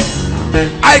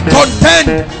 I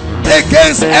contend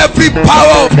against every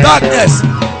power of darkness.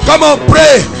 Come on,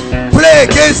 pray. Pray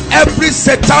against every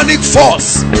satanic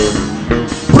force.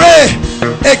 Pray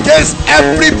against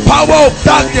every power of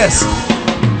darkness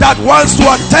that wants to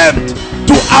attempt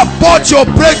to abort your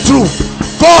breakthrough.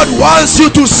 God wants you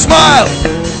to smile.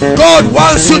 God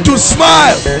wants you to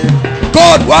smile.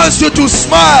 God wants you to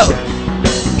smile.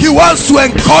 He wants to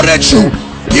encourage you.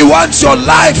 He wants your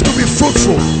life to be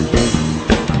fruitful.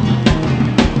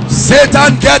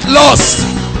 Satan, get lost.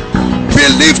 Be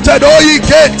lifted, all ye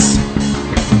gates.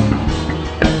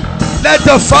 Let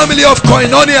the family of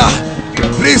Koinonia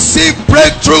receive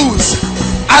breakthroughs.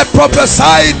 I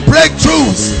prophesy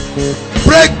breakthroughs.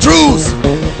 Breakthroughs.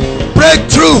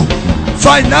 Breakthrough.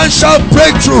 Financial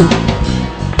breakthrough.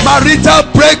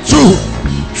 Marital breakthrough.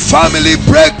 Family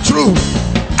breakthrough.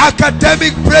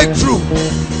 Academic breakthrough.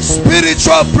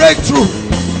 Spiritual breakthrough.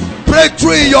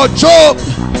 Breakthrough in your job.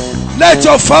 Let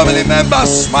your family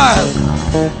members smile.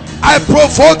 I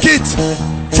provoke it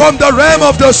from the realm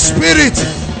of the spirit.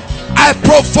 I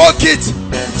provoke it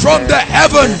from the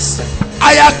heavens.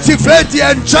 I activate the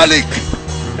angelic.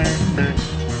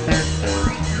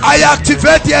 I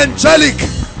activate the angelic.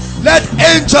 Let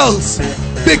angels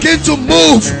begin to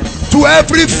move to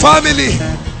every family.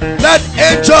 Let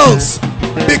angels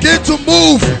begin to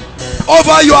move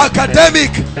over your academic.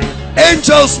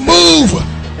 Angels move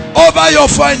over your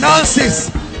finances.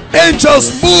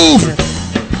 Angels move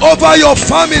over your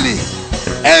family.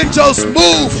 Angels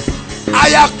move.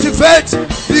 I activate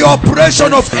the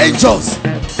operation of angels.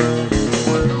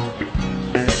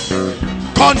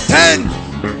 Contend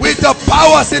with the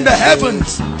powers in the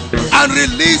heavens and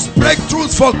release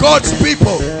breakthroughs for God's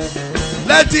people.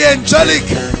 Let the angelic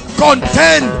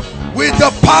contend with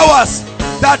the powers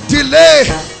that delay,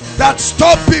 that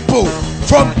stop people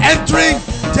from entering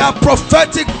their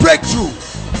prophetic breakthrough.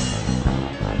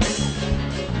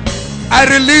 I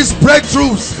release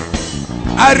breakthroughs.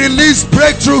 I release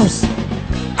breakthroughs.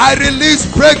 I release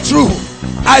breakthrough.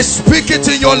 I speak it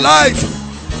in your life.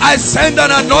 I send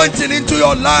an anointing into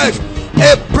your life.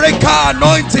 A breaker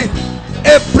anointing.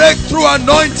 A breakthrough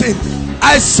anointing.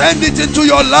 I send it into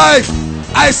your life.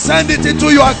 I send it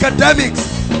into your academics.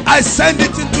 I send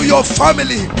it into your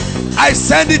family. I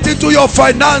send it into your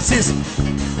finances.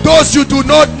 Those you do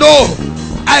not know,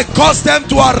 I cause them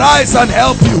to arise and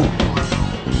help you.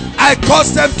 I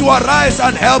cause them to arise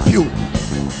and help you.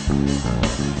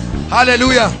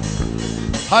 Hallelujah.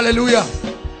 Hallelujah.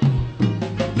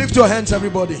 Lift your hands,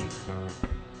 everybody.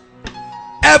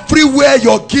 Everywhere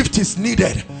your gift is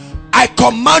needed, I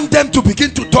command them to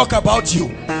begin to talk about you.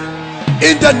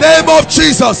 In the name of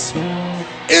Jesus.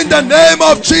 In the name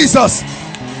of Jesus,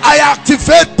 I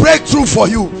activate breakthrough for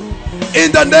you.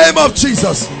 In the name of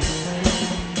Jesus.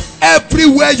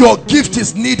 Everywhere your gift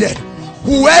is needed,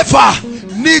 whoever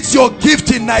needs your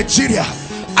gift in Nigeria,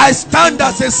 I stand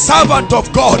as a servant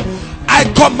of God. I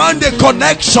command a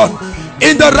connection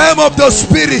in the realm of the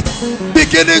spirit,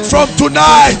 beginning from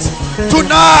tonight,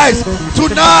 tonight,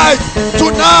 tonight,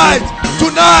 tonight,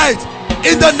 tonight,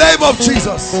 in the name of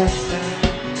Jesus.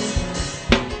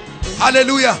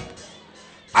 Hallelujah.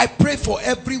 I pray for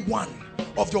every one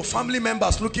of your family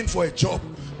members looking for a job.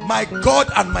 My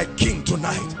God and my King,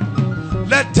 tonight,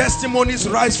 let testimonies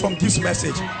rise from this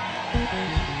message.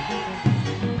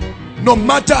 No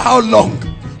matter how long,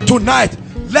 tonight,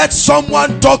 let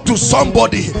someone talk to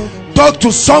somebody, and talk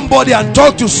to somebody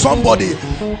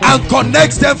and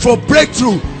connect them for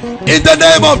breakthrough in the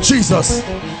name of Jesus.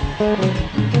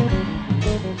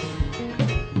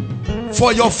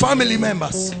 For your family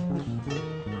members,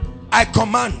 I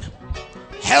command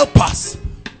helpers,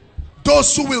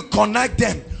 those who will connect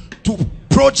them to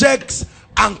projects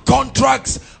and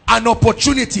contracts and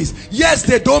opportunities. Yes,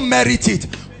 they don't merit it,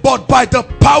 but by the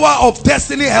power of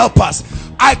destiny helpers,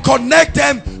 I connect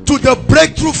them to the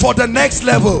breakthrough for the next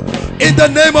level in the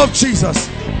name of Jesus.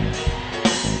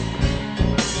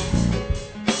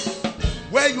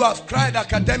 Where you have cried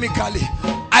academically,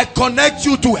 I connect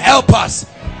you to helpers,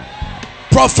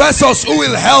 professors who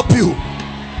will help you,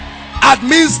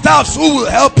 admin staffs who will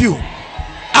help you,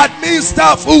 admin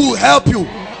staff who will help you,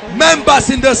 members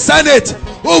in the Senate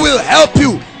who will help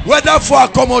you, whether for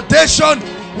accommodation,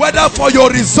 whether for your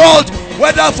result,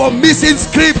 whether for missing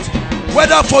script,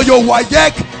 whether for your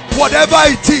WAEC, whatever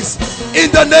it is,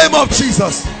 in the name of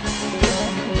Jesus.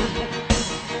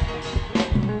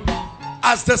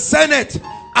 As the Senate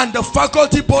and the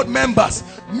faculty board members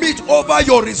meet over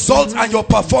your results and your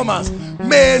performance,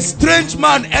 may a strange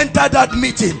man enter that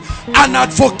meeting and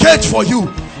advocate for you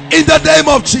in the name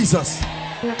of Jesus.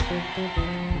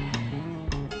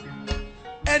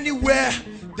 Anywhere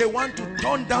they want to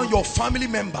turn down your family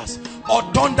members or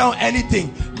turn down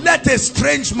anything, let a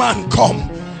strange man come.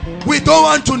 We don't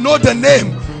want to know the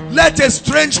name. Let a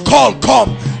strange call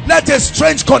come. Let a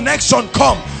strange connection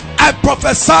come. I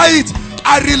prophesy it.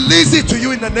 I release it to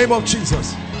you in the name of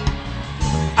Jesus.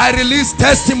 I release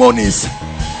testimonies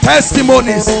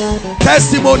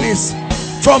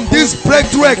from this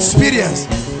breakthrough experience.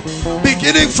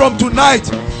 Beginning from tonight,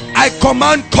 I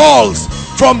command calls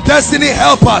from destiny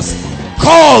helpers,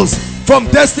 calls from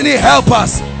destiny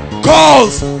helpers,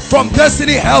 calls from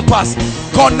destiny helpers,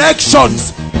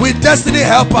 connections with destiny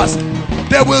helpers.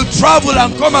 They will travel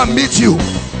and come and meet you.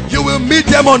 You will meet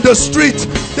them on the street.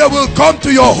 They will come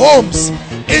to your homes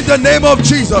in the name of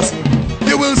Jesus.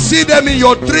 You will see them in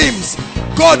your dreams.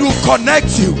 God will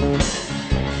connect you.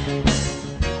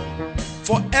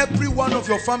 For every one of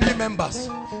your family members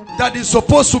that is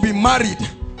supposed to be married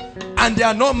and they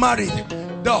are not married,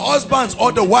 the husbands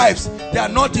or the wives, they are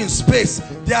not in space,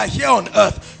 they are here on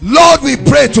earth. Lord, we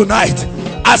pray tonight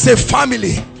as a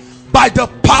family, by the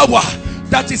power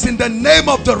that is in the name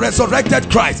of the resurrected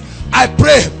Christ, I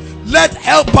pray, let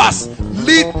helpers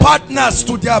lead partners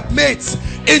to their mates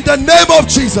in the name of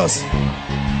Jesus.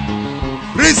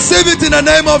 Receive it in the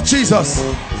name of Jesus.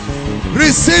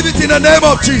 Receive it in the name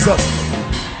of Jesus.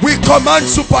 We command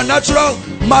supernatural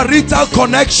marital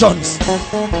connections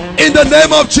in the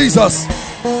name of Jesus.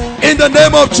 In the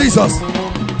name of Jesus,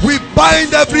 we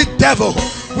bind every devil,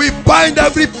 we bind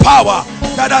every power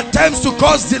that attempts to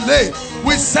cause delay.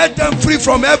 We set them free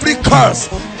from every curse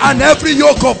and every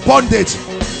yoke of bondage.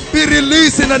 Be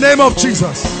released in the name of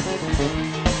Jesus.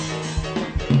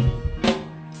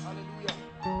 Hallelujah.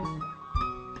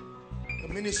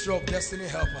 The ministry of destiny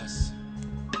helpers.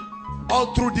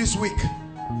 All through this week,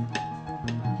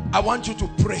 I want you to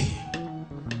pray,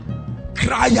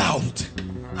 cry out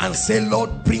and say,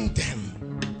 Lord, bring them.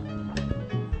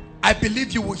 I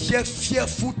believe you will hear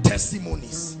fearful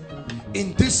testimonies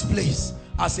in this place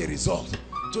as a result.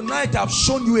 Tonight I've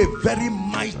shown you a very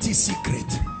mighty secret.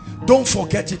 Don't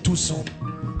forget it too soon.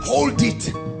 Hold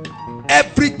it.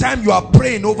 Every time you are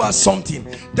praying over something,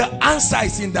 the answer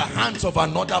is in the hands of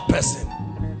another person.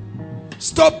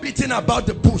 Stop beating about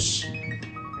the bush.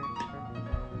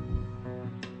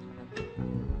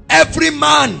 Every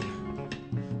man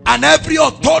and every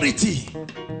authority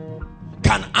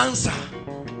can answer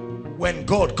when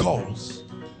God calls.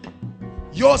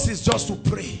 Yours is just to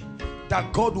pray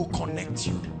that God will connect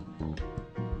you.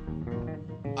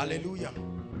 Hallelujah.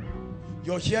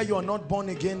 You're here, you're not born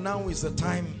again. Now is the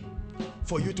time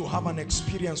for you to have an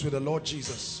experience with the Lord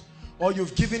Jesus. Or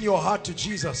you've given your heart to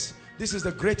Jesus. This is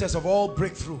the greatest of all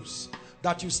breakthroughs,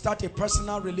 that you start a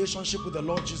personal relationship with the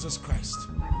Lord Jesus Christ.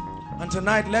 And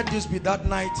tonight, let this be that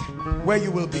night where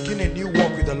you will begin a new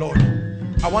walk with the Lord.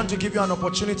 I want to give you an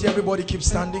opportunity. Everybody keep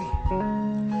standing.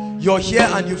 You're here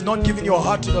and you've not given your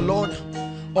heart to the Lord,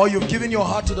 or you've given your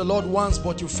heart to the Lord once,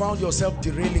 but you found yourself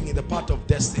derailing in the path of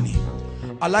destiny.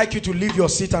 I'd like you to leave your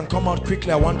seat and come out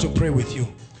quickly. I want to pray with you.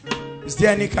 Is there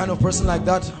any kind of person like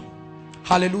that?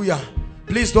 Hallelujah.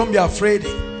 Please don't be afraid.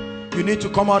 You need to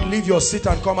come out, leave your seat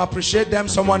and come. Appreciate them.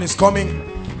 Someone is coming.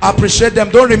 Appreciate them.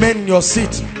 Don't remain in your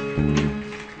seat.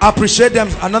 Appreciate them.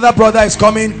 Another brother is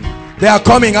coming. They are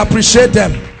coming. Appreciate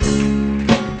them.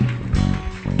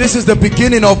 This is the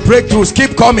beginning of breakthroughs.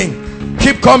 Keep coming.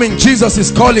 Keep coming. Jesus is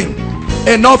calling.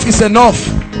 Enough is enough.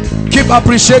 Keep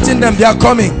appreciating them. They are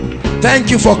coming.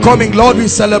 Thank you for coming. Lord, we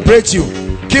celebrate you.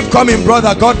 Keep coming,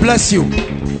 brother. God bless you.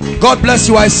 God bless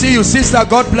you. I see you, sister.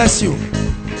 God bless you.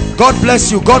 God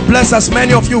bless you. God bless as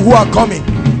many of you who are coming.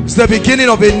 It's the beginning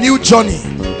of a new journey.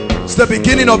 It's the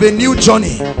beginning of a new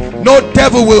journey. No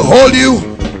devil will hold you.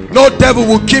 No devil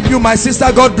will keep you. My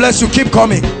sister, God bless you. Keep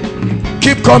coming.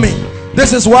 Keep coming.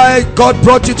 This is why God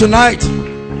brought you tonight.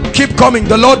 Keep coming.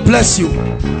 The Lord bless you.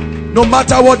 No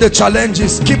matter what the challenge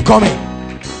is, keep coming.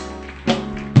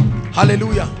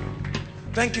 Hallelujah.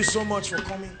 Thank you so much for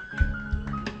coming.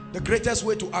 The greatest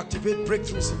way to activate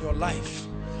breakthroughs in your life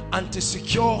and to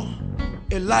secure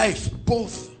a life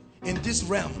both in this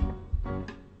realm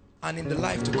and in the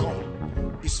life to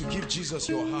come is to give Jesus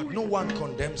your heart. No one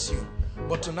condemns you.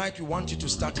 But tonight we want you to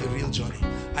start a real journey.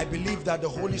 I believe that the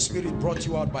Holy Spirit brought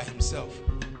you out by himself.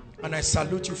 And I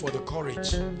salute you for the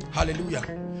courage. Hallelujah.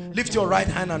 Lift your right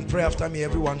hand and pray after me,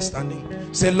 everyone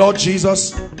standing. Say, Lord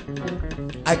Jesus,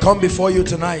 I come before you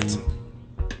tonight,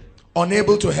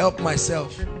 unable to help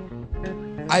myself.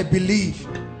 I believe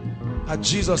that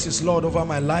Jesus is Lord over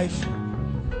my life.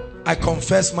 I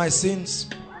confess my sins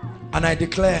and I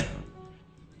declare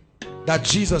that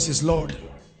Jesus is Lord.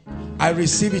 I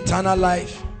receive eternal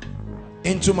life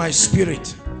into my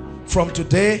spirit. From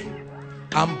today,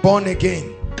 I'm born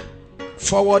again.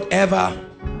 Forward ever,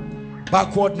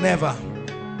 backward never.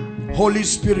 Holy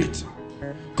Spirit,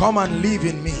 come and live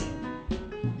in me.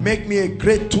 Make me a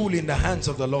great tool in the hands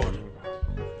of the Lord.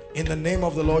 In the name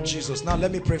of the Lord Jesus. Now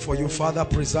let me pray for you. Father,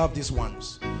 preserve these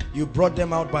ones. You brought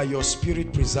them out by your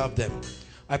Spirit. Preserve them.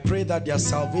 I pray that their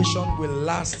salvation will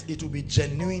last. It will be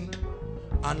genuine.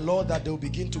 And Lord, that they will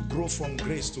begin to grow from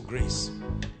grace to grace.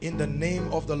 In the name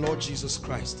of the Lord Jesus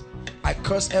Christ. I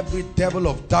curse every devil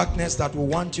of darkness that will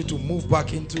want you to move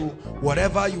back into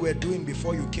whatever you were doing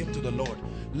before you came to the Lord.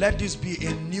 Let this be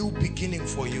a new beginning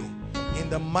for you. In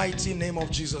the mighty name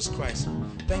of Jesus Christ.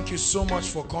 Thank you so much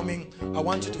for coming. I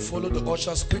want you to follow the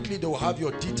ushers quickly. They will have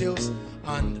your details.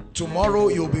 And tomorrow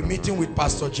you'll be meeting with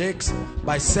Pastor Jakes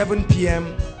by 7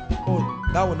 p.m. Oh,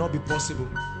 that will not be possible.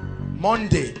 On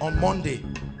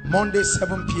Monday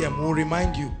 7 p.m. we'll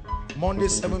remind you. Monday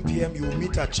 7 p.m. you will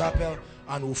meet at chapel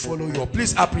and we'll follow you.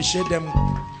 Please appreciate them.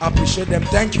 Appreciate them.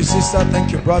 Thank you, sister.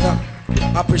 Thank you, brother.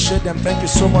 Appreciate them. Thank you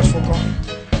so much for coming.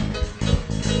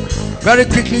 Very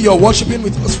quickly, you're worshiping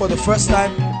with us for the first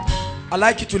time. I'd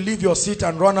like you to leave your seat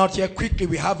and run out here quickly.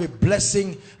 We have a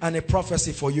blessing and a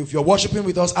prophecy for you. If you're worshiping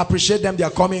with us, appreciate them. They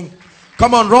are coming.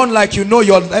 Come on, run like you know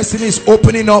your destiny is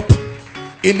opening up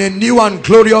in a new and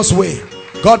glorious way.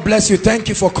 God bless you. Thank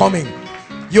you for coming.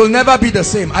 You'll never be the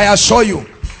same. I assure you.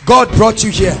 God brought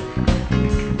you here.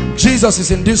 Jesus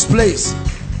is in this place.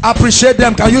 Appreciate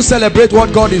them. Can you celebrate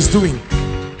what God is doing?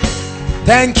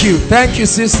 Thank you. Thank you,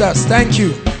 sisters. Thank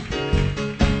you.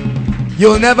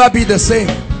 You'll never be the same.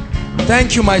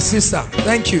 Thank you, my sister.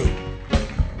 Thank you.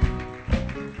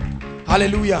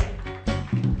 Hallelujah.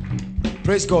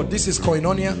 Praise God. This is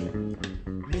Koinonia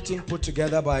meeting put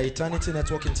together by Eternity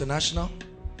Network International.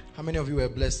 How many of you were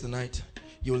blessed tonight?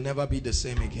 You'll never be the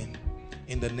same again.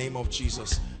 In the name of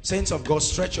Jesus. Saints of God,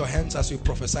 stretch your hands as we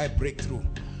prophesy breakthrough.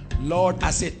 Lord,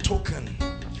 as a token,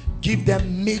 give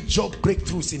them major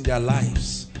breakthroughs in their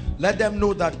lives. Let them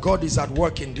know that God is at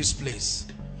work in this place.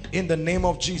 In the name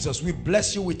of Jesus, we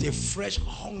bless you with a fresh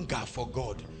hunger for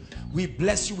God. We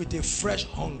bless you with a fresh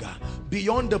hunger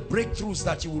beyond the breakthroughs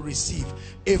that you will receive.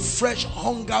 A fresh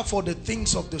hunger for the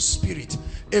things of the Spirit.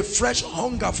 A fresh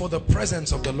hunger for the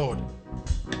presence of the Lord.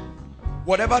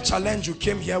 Whatever challenge you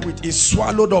came here with is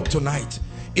swallowed up tonight.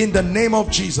 In the name of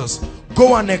Jesus,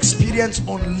 go and experience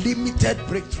unlimited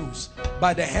breakthroughs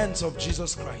by the hands of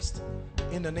Jesus Christ.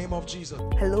 In the name of Jesus.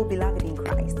 Hello, beloved in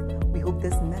Christ. We hope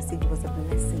this message was a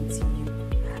blessing to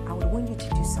you. I would want you to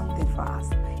do something for us.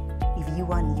 If you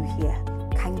are new here,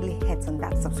 kindly hit on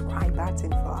that subscribe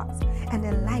button for us. And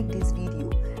then like this video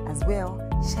as well.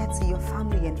 Share to your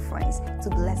family and friends to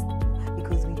bless them.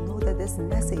 Because we know that this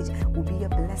message will be a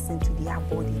blessing to their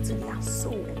body, to their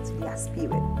soul, and to their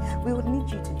spirit. We would need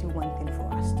you to do one thing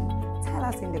for us too. Tell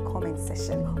us in the comment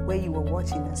section where you were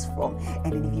watching us from.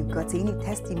 And then if you've got any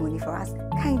testimony for us,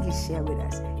 kindly share with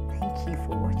us. Thank you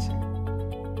for watching.